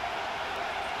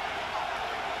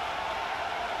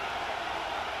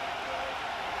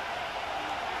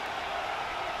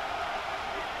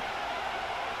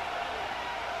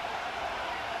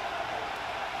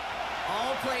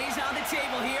 All plays on the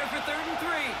table here for 3rd and 3.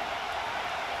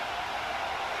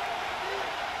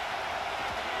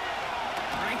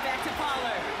 Right back to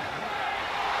Pollard.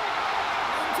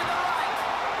 Room to the right.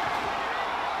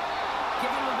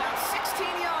 Give him about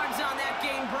 16 yards on that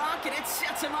game, Brock, and it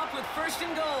sets him up with 1st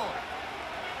and goal.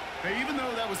 Hey, even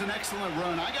though that was an excellent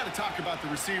run, I got to talk about the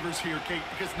receivers here, Kate,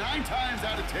 because 9 times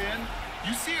out of 10,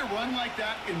 you see a run like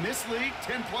that in this league,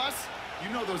 10+, you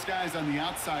know those guys on the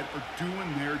outside are doing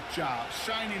their job,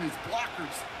 shining as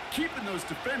blockers, keeping those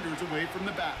defenders away from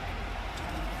the back.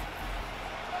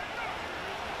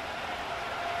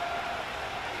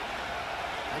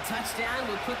 A touchdown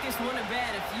will put this one to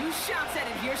bed. A few shots at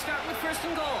it here, starting with 1st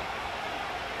and goal.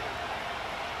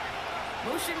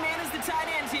 Motion man is the tight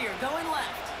ends here, going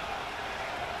left.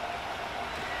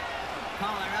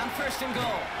 Pollard on 1st and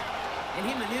goal. And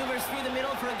he maneuvers through the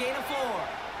middle for a gain of 4.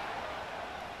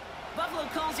 Buffalo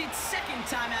calls it 2nd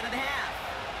time out of the half.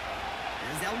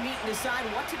 As they'll meet and decide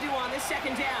what to do on this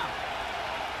 2nd down.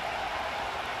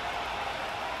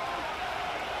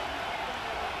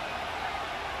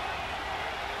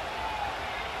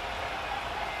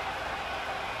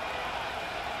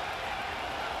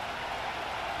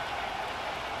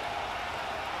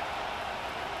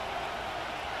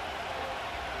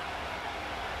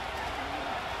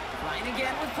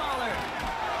 again with Pollard.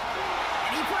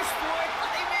 And he pushed for it,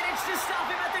 but they managed to stop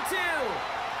him at the 2.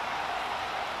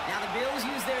 Now the Bills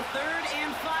use their third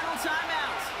and final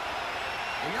timeout.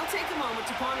 And they'll take a moment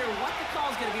to ponder what the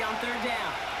call is going to be on third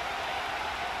down.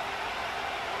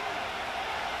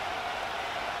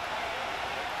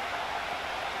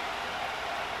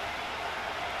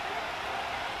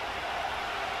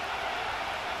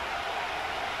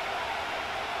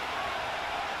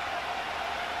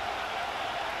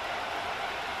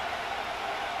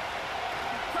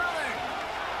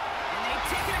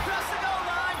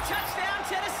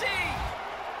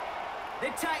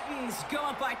 The Titans go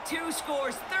up by 2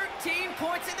 scores, 13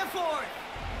 points in the 4th.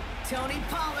 Tony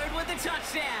Pollard with the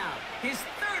touchdown, his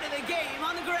 3rd of the game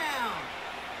on the ground.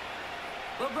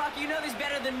 Well, Brock, you know this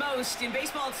better than most. In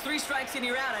baseball, it's 3 strikes and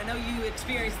you're out. I know you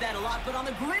experienced that a lot, but on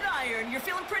the gridiron, you're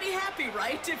feeling pretty happy,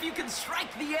 right? If you can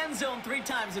strike the end zone 3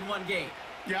 times in one game.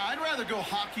 Yeah, I'd rather go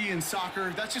hockey and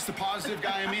soccer. That's just the positive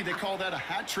guy in me. They call that a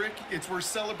hat trick. It's worth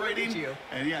celebrating. Look at you.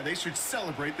 And yeah, they should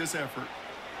celebrate this effort.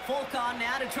 Folk on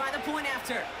now to try the point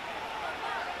after.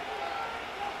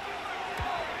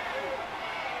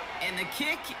 And the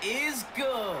kick is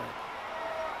good.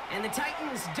 And the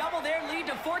Titans double their lead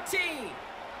to 14.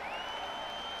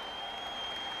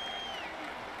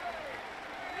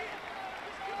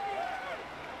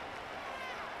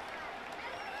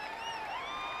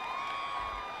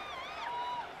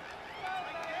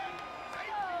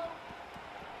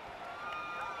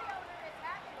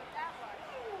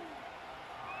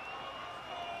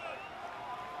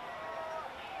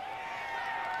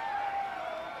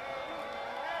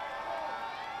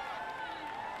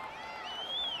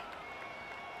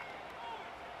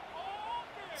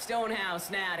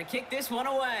 Stonehouse now to kick this one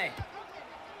away.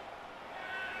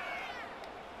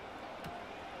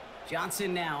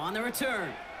 Johnson now on the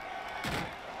return.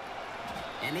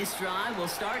 And this drive will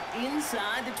start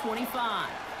inside the 25.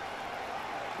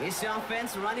 This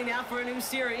offense running out for a new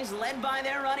series, led by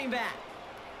their running back.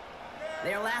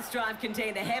 Their last drive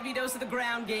contained a heavy dose of the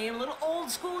ground game, a little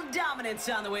old-school dominance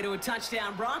on the way to a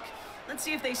touchdown, Brock. Let's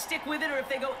see if they stick with it or if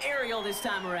they go aerial this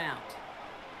time around.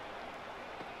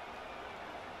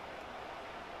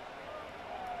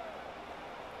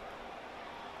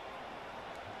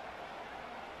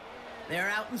 They're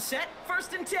out and set,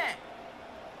 1st and 10.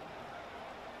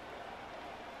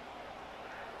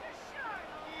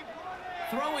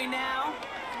 Throwing now.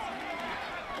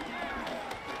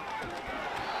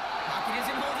 Pocket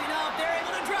isn't holding up. They're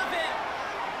able to drop it.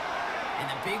 And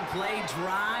the big play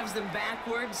drives them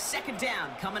backwards. 2nd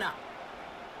down coming up.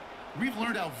 We've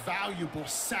learned how valuable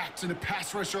sacks and a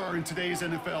pass rush are in today's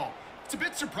NFL. It's a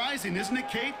bit surprising, isn't it,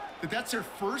 Kate, that that's their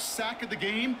first sack of the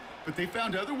game, but they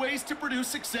found other ways to produce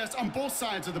success on both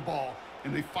sides of the ball,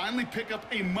 and they finally pick up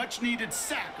a much-needed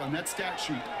sack on that stat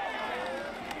sheet.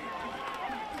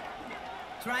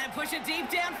 Trying to push it deep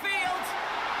downfield.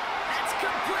 That's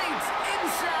complete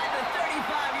inside the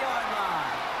 35-yard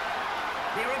line.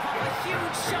 They rip up a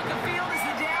huge chunk of field as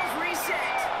the downs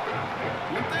reset.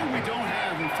 One thing we don't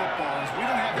have in football is we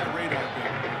don't have that radar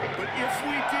gun. But if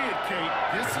we did, Kate,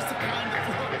 this is the kind of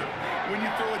throw. When you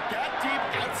throw it that deep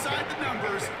outside the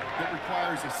numbers, that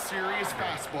requires a serious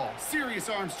fastball, serious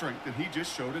arm strength, and he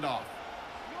just showed it off.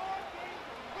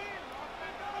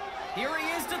 Here he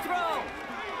is to throw.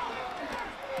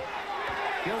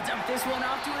 He'll dump this one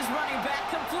off to his running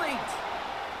back, complete.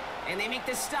 And they make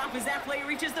the stop as that play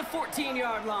reaches the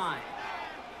 14-yard line.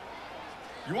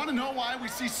 You want to know why we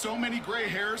see so many gray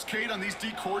hairs, Kate, on these D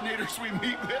coordinators we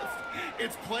meet with?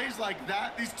 It's plays like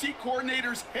that. These D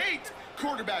coordinators hate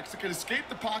quarterbacks that can escape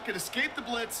the pocket, escape the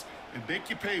blitz, and make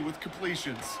you pay with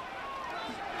completions.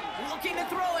 Looking to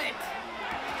throw it.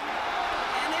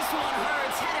 And this one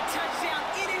hurts. Had a touchdown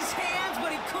in his hands,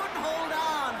 but he couldn't hold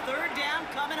on. 3rd down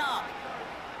coming up.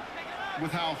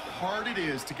 With how hard it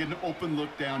is to get an open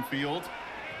look downfield,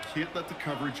 can't let the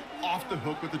coverage off the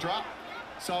hook with the drop.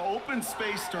 Saw open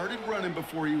space, started running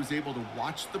before he was able to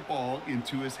watch the ball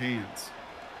into his hands.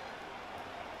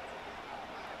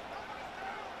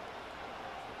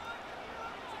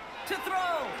 To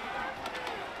throw.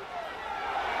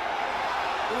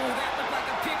 Ooh, that looked like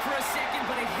a pick for a second,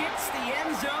 but it hits the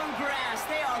end zone grass.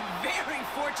 They are very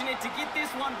fortunate to get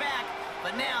this one back,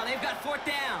 but now they've got 4th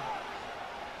down.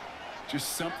 Just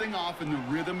something off in the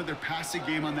rhythm of their passing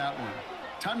game on that one.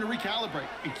 Time to recalibrate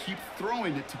and keep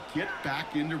throwing it to get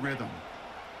back into rhythm.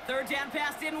 3rd down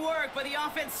pass didn't work, but the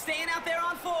offense staying out there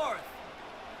on 4th.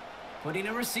 Putting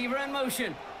a receiver in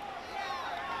motion.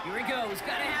 Here he goes.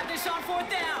 Got to have this on 4th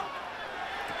down.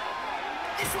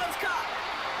 This one's caught.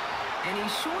 And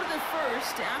he's short of the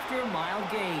 1st after a mild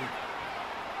gain.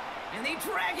 And they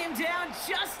drag him down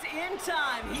just in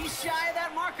time. He's shy of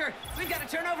that marker. We've got a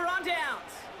turnover on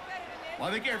downs. Well,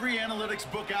 I think every analytics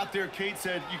book out there, Kate,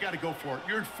 said you got to go for it.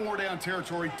 You're in 4-down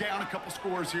territory, down a couple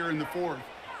scores here in the fourth.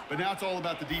 But now it's all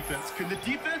about the defense. Can the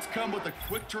defense come with a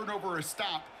quick turnover or a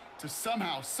stop to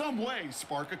somehow, some way,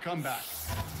 spark a comeback?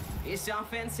 This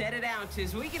offense headed out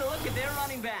as we get a look at their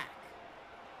running back.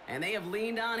 And they have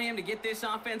leaned on him to get this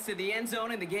offense to the end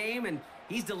zone in the game, and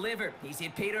he's delivered. He's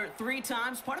hit pay dirt 3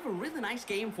 times. Part of a really nice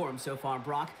game for him so far,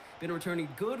 Brock. Been returning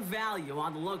good value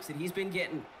on the looks that he's been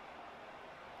getting.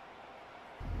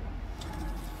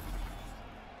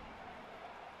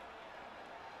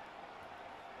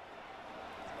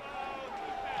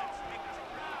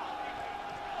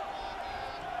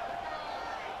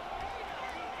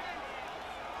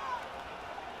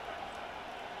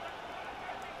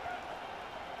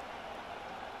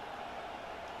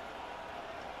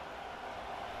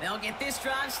 They'll get this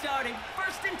drive started.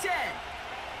 1st and 10.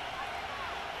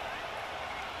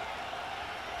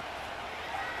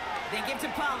 They give to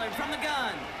Pollard from the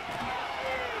gun.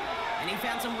 And he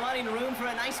found some running room for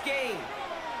a nice gain.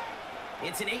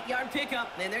 It's an 8-yard pickup,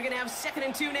 and they're going to have 2nd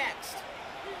and 2 next.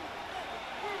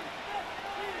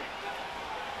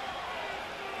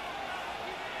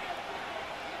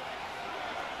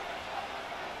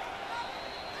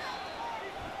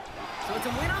 So it's a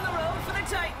win on the road for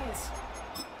the Titans.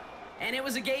 And it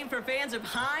was a game for fans of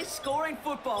high-scoring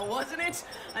football, wasn't it?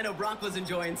 I know Brock was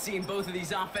enjoying seeing both of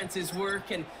these offenses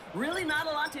work, and really not a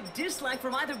lot to dislike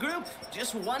from either group.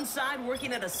 Just one side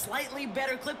working at a slightly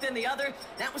better clip than the other.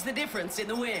 That was the difference in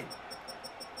the win.